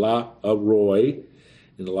Beer La Aroi,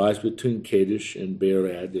 and it lies between Kadesh and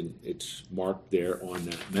Bered, and it's marked there on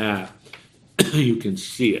that map. You can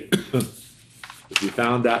see it. If you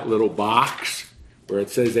found that little box where it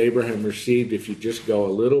says Abraham received, if you just go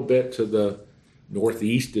a little bit to the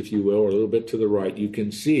northeast, if you will, or a little bit to the right, you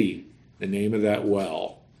can see the name of that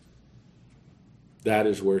well. That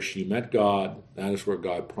is where she met God. That is where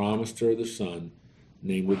God promised her the son.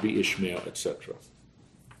 Name would be Ishmael, etc.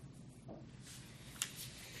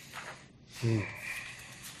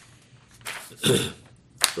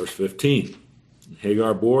 Verse 15.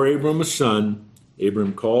 Hagar bore Abram a son.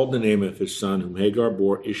 Abram called the name of his son, whom Hagar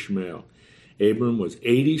bore, Ishmael. Abram was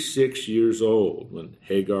 86 years old when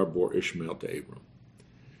Hagar bore Ishmael to Abram.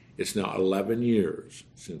 It's now 11 years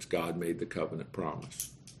since God made the covenant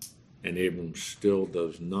promise. And Abram still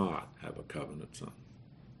does not have a covenant son.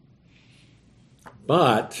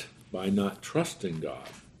 But by not trusting God,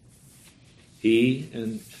 he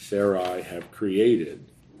and Sarai have created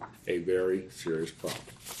a very serious problem.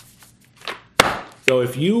 So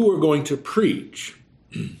if you were going to preach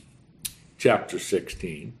chapter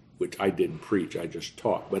 16, which I didn't preach, I just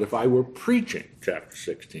taught, but if I were preaching chapter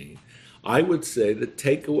 16, I would say the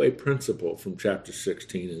takeaway principle from chapter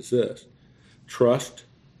 16 is this: trust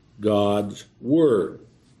God's word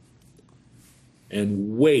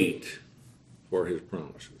and wait for his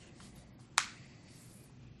promises.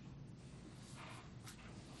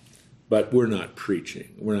 But we're not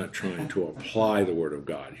preaching. We're not trying to apply the word of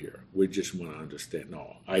God here. We just want to understand.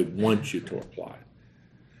 No, I want you to apply it.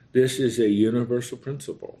 This is a universal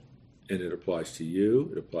principle, and it applies to you,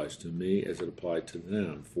 it applies to me, as it applied to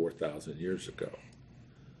them 4,000 years ago.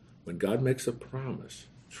 When God makes a promise,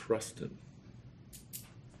 trust him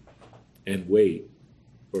and wait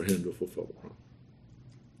for him to fulfill the promise.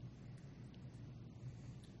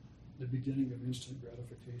 The beginning of instant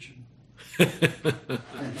gratification.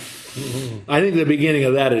 I think the beginning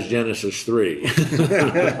of that is Genesis 3.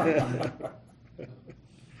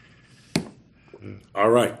 All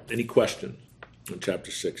right, any questions on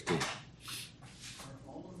chapter 16? Are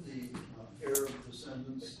all of the Arab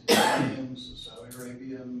descendants, the Iranians, the Saudi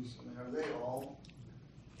Arabians, I mean, are they all?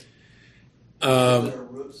 Their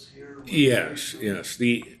roots here? Yes.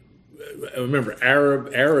 Remember,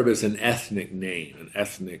 Arab is an ethnic name, an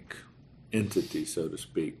ethnic entity, so to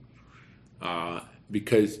speak.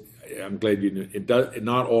 Because I'm glad you knew it.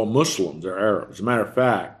 Not all Muslims are Arabs. As a matter of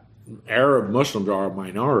fact, Arab Muslims are a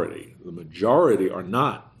minority. The majority are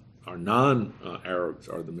not. Our non-Arabs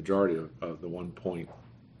are the majority of the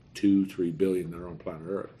 1.23 billion that are on planet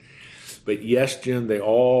Earth. But yes, Jim, they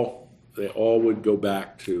all would go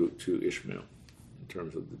back to Ishmael in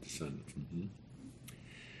terms of the descendants. Mm-hmm.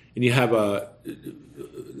 And you have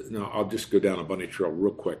now I'll just go down a bunny trail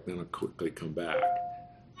real quick, then I'll quickly come back.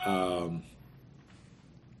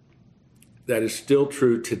 That is still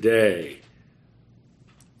true today,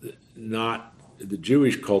 not the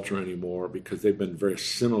Jewish culture anymore, because they've been very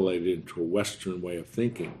assimilated into a Western way of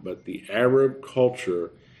thinking, but the Arab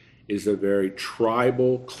culture is a very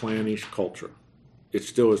tribal, clannish culture. It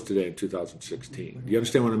still is today in 2016. Do you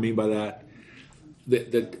understand what I mean by that?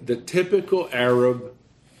 The typical Arab,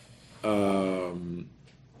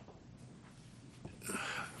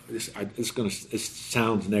 it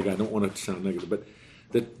sounds negative. I don't want it to sound negative, but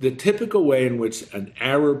the typical way in which an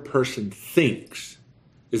Arab person thinks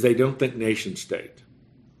is they don't think nation state.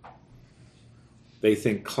 They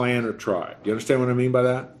think clan or tribe. Do you understand what I mean by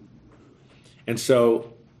that? And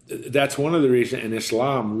so that's one of the reasons, and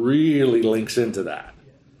Islam really links into that.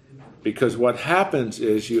 Because what happens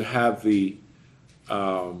is you have the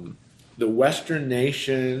Western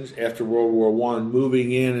nations after World War I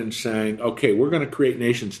moving in and saying, okay, we're going to create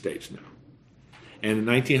nation states now. And in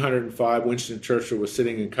 1905, Winston Churchill was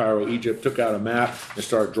sitting in Cairo, Egypt, took out a map and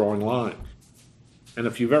started drawing lines. And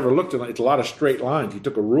if you've ever looked at it, it's a lot of straight lines. He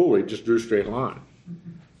took a ruler, he just drew straight lines.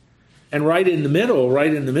 And right in the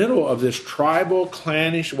middle of this tribal,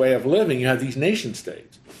 clannish way of living, you have these nation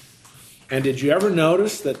states. And did you ever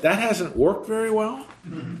notice that hasn't worked very well?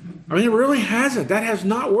 I mean, it really hasn't. That has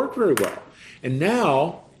not worked very well. And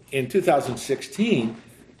now, in 2016,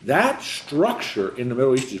 that structure in the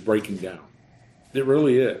Middle East is breaking down. It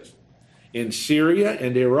really is. In Syria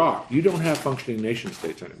and Iraq, you don't have functioning nation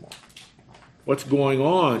states anymore. What's going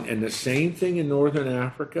on, and the same thing in Northern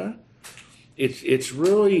Africa, it's just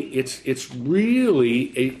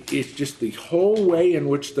the whole way in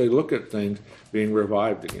which they look at things being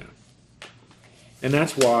revived again. And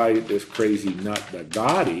that's why this crazy nut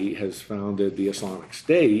Baghdadi has founded the Islamic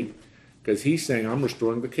State, because he's saying, I'm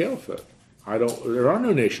restoring the caliphate. There are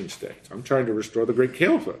no nation states. I'm trying to restore the great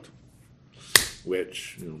caliphate,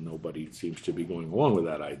 which nobody seems to be going along with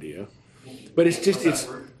that idea. But it's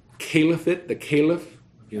caliphate, the caliph.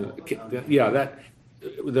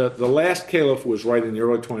 The last caliph was right in the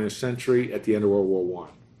early 20th century at the end of World War I,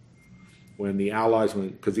 when the Allies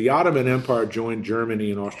went, because the Ottoman Empire joined Germany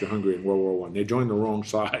and Austria-Hungary in World War I. They joined the wrong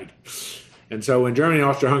side. And so when Germany and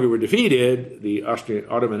Austria-Hungary were defeated, the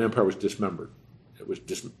Ottoman Empire was dismembered. It was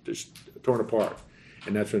just torn apart.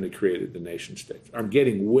 And that's when they created the nation states. I'm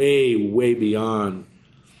getting way, way beyond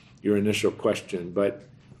your initial question, but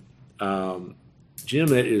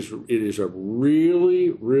Jim, it is a really,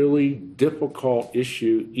 really difficult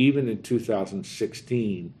issue, even in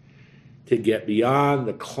 2016, to get beyond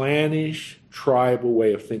the clannish, tribal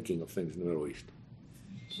way of thinking of things in the Middle East.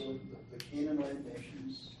 So the Canaanite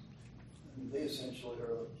nations, they essentially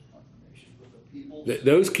are not the nations, but the peoples.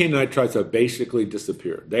 Those Canaanite tribes have basically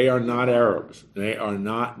disappeared. They are not Arabs. They are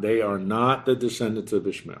not the descendants of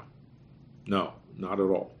Ishmael. No, not at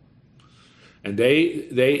all. And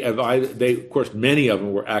they of course, many of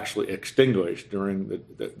them were actually extinguished during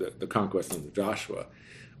the conquest of Joshua.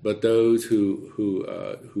 But those who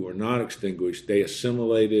are not extinguished, they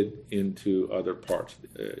assimilated into other parts,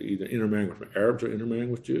 either intermarrying with Arabs or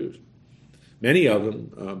intermarrying with Jews. Many of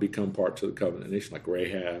them become parts of the covenant nation, like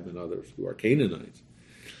Rahab and others who are Canaanites.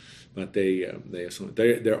 But they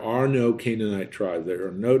assimilate. There are no Canaanite tribes. There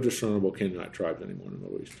are no discernible Canaanite tribes anymore in the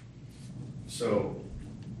Middle East. So,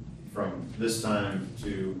 from this time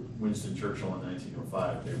to Winston Churchill in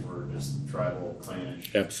 1905, they were just tribal,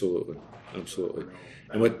 clannish. Absolutely. And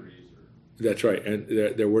that's right. And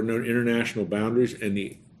there were no international boundaries, and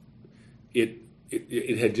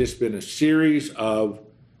it had just been a series of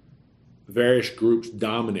various groups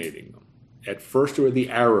dominating them. At first, it were the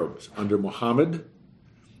Arabs under Muhammad,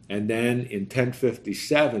 and then in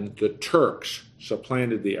 1057, the Turks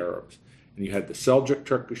supplanted the Arabs. And you had the Seljuk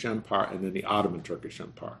Turkish Empire and then the Ottoman Turkish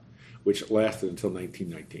Empire, which lasted until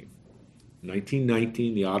 1919. In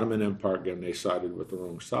 1919, the Ottoman Empire, again, they sided with the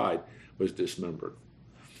wrong side, was dismembered.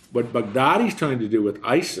 What Baghdadi's trying to do with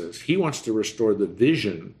ISIS, he wants to restore the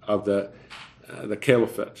vision of the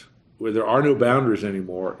caliphate, where there are no boundaries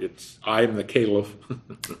anymore. It's, I am the caliph,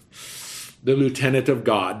 the lieutenant of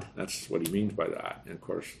God. That's what he means by that. And of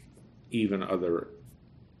course, even other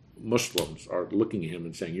Muslims are looking at him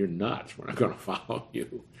and saying, you're nuts, we're not going to follow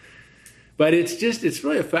you. But it's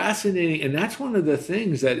really fascinating, and that's one of the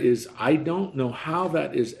things that is, I don't know how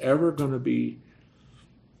that is ever going to be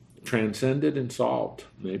transcended and solved.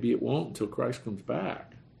 Maybe it won't until Christ comes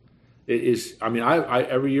back. It is, I mean, I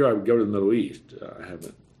every year I would go to the Middle East. I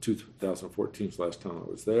haven't, 2014 is the last time I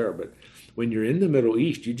was there, but when you're in the Middle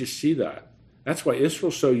East, you just see that. That's why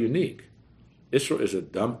Israel's so unique. Israel is a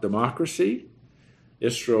democracy.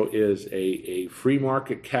 Israel is a free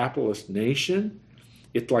market capitalist nation.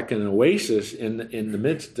 It's like an oasis in the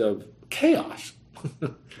midst of chaos.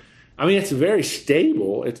 I mean, it's very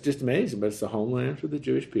stable. It's just amazing, but it's the homeland for the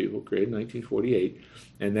Jewish people, created in 1948,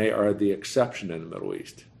 and they are the exception in the Middle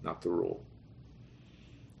East, not the rule.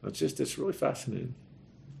 It's really fascinating.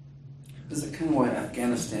 Is it kind of why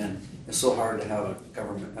Afghanistan is so hard to have a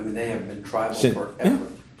government? I mean, they have been tribal forever. Yeah.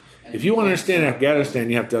 If you want to understand Afghanistan,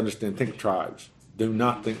 you have to think tribes. Do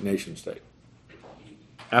not think nation state.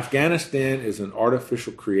 Afghanistan is an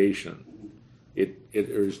artificial creation. There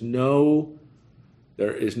is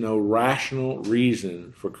no rational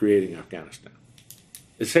reason for creating Afghanistan.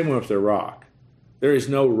 The same way with Iraq. There is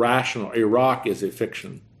no rational. Iraq is a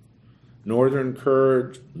fiction. Northern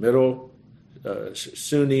Kurds, middle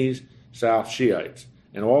Sunnis, South Shiites.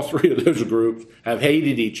 And all three of those groups have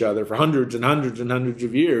hated each other for hundreds and hundreds and hundreds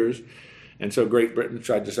of years. And so Great Britain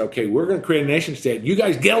tried to say, okay, we're going to create a nation state. You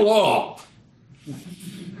guys get along.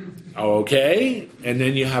 Okay. And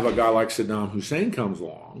then you have a guy like Saddam Hussein comes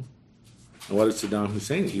along. And what is Saddam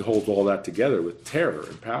Hussein? He holds all that together with terror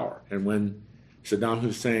and power. And when Saddam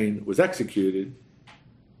Hussein was executed,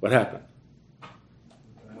 what happened?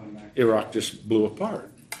 Iraq just blew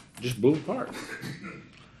apart. Just blew apart.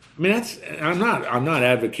 I mean, I'm not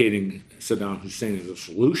advocating Saddam Hussein as a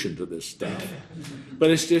solution to this stuff,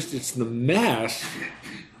 but it's the mess.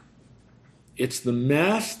 It's the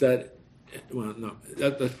mess that, well, no,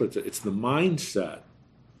 let's put it, it's the mindset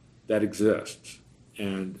that exists,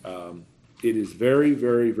 and it is very,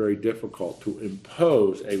 very, very difficult to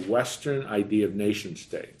impose a Western idea of nation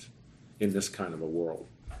states in this kind of a world.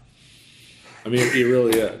 I mean, it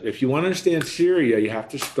really is. If you want to understand Syria, you have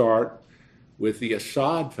to start with the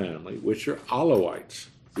Assad family, which are Alawites.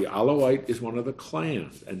 The Alawite is one of the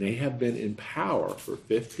clans, and they have been in power for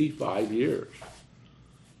 55 years.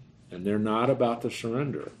 And they're not about to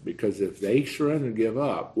surrender, because if they surrender and give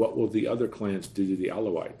up, what will the other clans do to the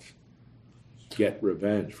Alawites? Get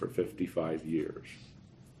revenge for 55 years.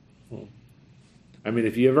 I mean,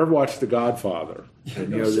 if you ever watched The Godfather,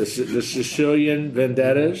 and you know the Sicilian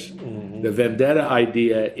vendettas, the vendetta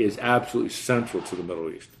idea is absolutely central to the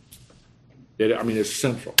Middle East. It's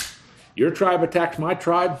central. Your tribe attacks my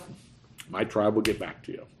tribe will get back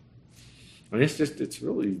to you. I mean, it's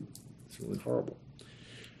really horrible.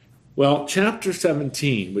 Well, chapter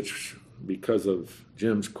 17, which, because of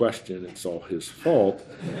Jim's question, it's all his fault,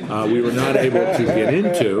 we were not able to get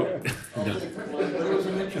into. But it was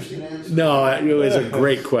an interesting answer. No, it was a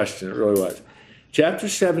great question. It really was. Chapter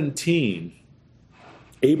 17,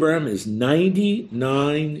 Abraham is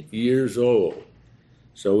 99 years old.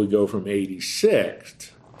 So we go from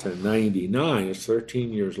 86 to 99. It's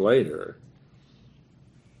 13 years later.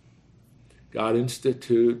 God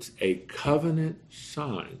institutes a covenant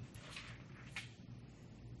sign.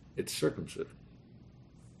 It's circumcision.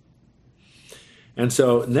 And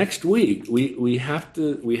so next week we have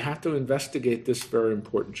to investigate this very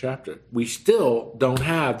important chapter. We still don't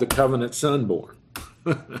have the covenant son born.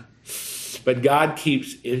 But God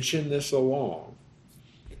keeps inching this along.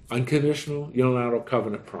 Unconditional, unilateral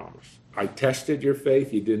covenant promise. I tested your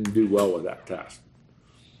faith. You didn't do well with that test.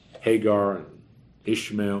 Hagar and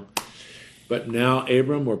Ishmael. But now,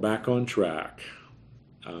 Abram, we're back on track.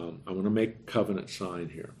 I'm going to make a covenant sign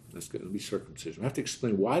here. That's going to be circumcision. I have to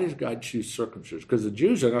explain, why does God choose circumcision? Because the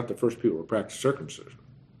Jews are not the first people to practice circumcision.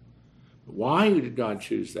 Why did God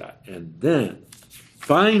choose that? And then,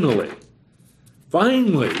 finally,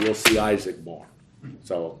 we'll see Isaac born.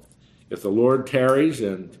 So, if the Lord tarries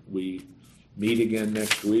and we meet again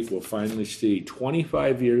next week, we'll finally see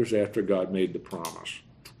 25 years after God made the promise.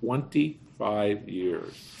 25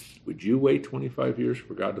 years. Would you wait 25 years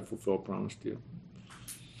for God to fulfill a promise to you?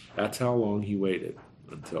 That's how long he waited,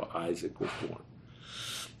 until Isaac was born.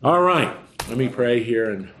 All right, let me pray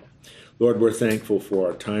here. And Lord, we're thankful for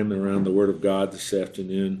our time around the Word of God this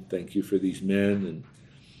afternoon. Thank you for these men and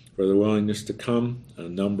for the willingness to come. A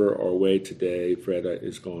number are away today. Fred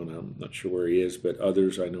is gone. I'm not sure where he is, but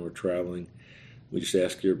others I know are traveling. We just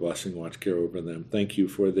ask your blessing, watch care over them. Thank you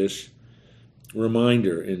for this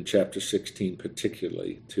reminder in chapter 16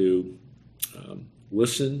 particularly to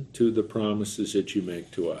listen to the promises that you make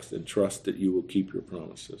to us and trust that you will keep your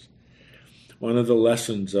promises. One of the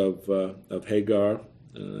lessons of Hagar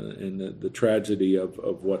and the tragedy of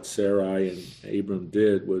what Sarai and Abram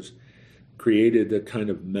did was created a kind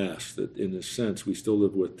of mess that, in a sense, we still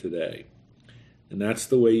live with today. And that's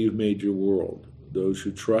the way you've made your world. Those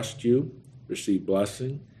who trust you receive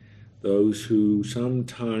blessing. Those who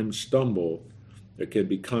sometimes stumble, there can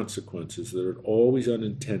be consequences that are always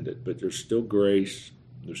unintended, but there's still grace,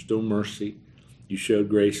 there's still mercy. You showed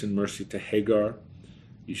grace and mercy to Hagar.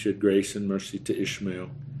 You showed grace and mercy to Ishmael.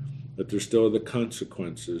 But there's still the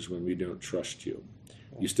consequences when we don't trust you.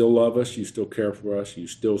 You still love us, you still care for us, you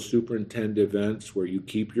still superintend events where you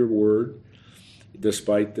keep your word,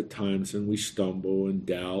 despite the times when we stumble and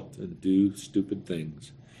doubt and do stupid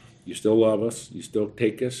things. You still love us, you still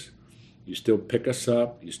take us, you still pick us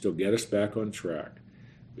up, you still get us back on track,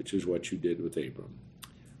 which is what you did with Abram.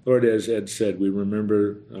 Lord, as Ed said, we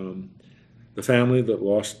remember the family that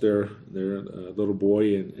lost their little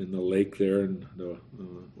boy in the lake there in the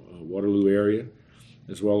Waterloo area,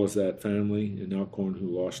 as well as that family in Elkhorn who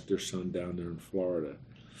lost their son down there in Florida.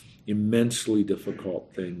 Immensely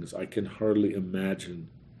difficult things. I can hardly imagine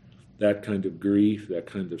that kind of grief, that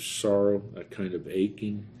kind of sorrow, that kind of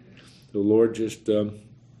aching. The Lord just come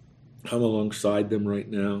alongside them right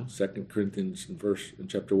now. 2 Corinthians in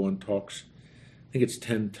chapter 1 talks, I think it's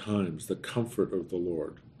 10 times, the comfort of the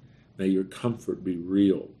Lord. May your comfort be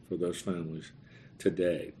real for those families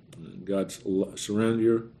today. God's surround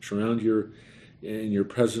your in your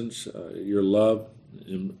presence, your love,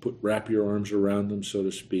 and wrap your arms around them, so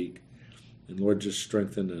to speak. And Lord, just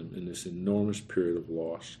strengthen them in this enormous period of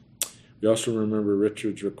loss. We also remember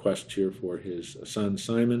Richard's request here for his son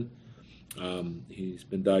Simon, He's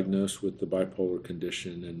been diagnosed with the bipolar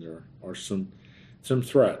condition, and there are some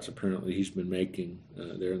threats apparently he's been making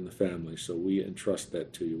there in the family. So we entrust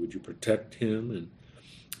that to you. Would you protect him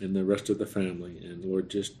and the rest of the family? And Lord,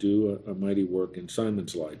 just do a mighty work in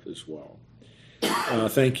Simon's life as well.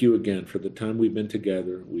 Thank you again for the time we've been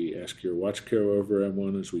together. We ask your watch care over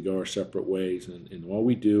everyone as we go our separate ways. And in all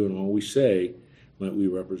we do and all we say, might we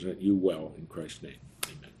represent you well in Christ's name.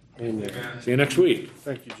 Amen. Amen. See you next week.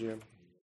 Thank you, Jim.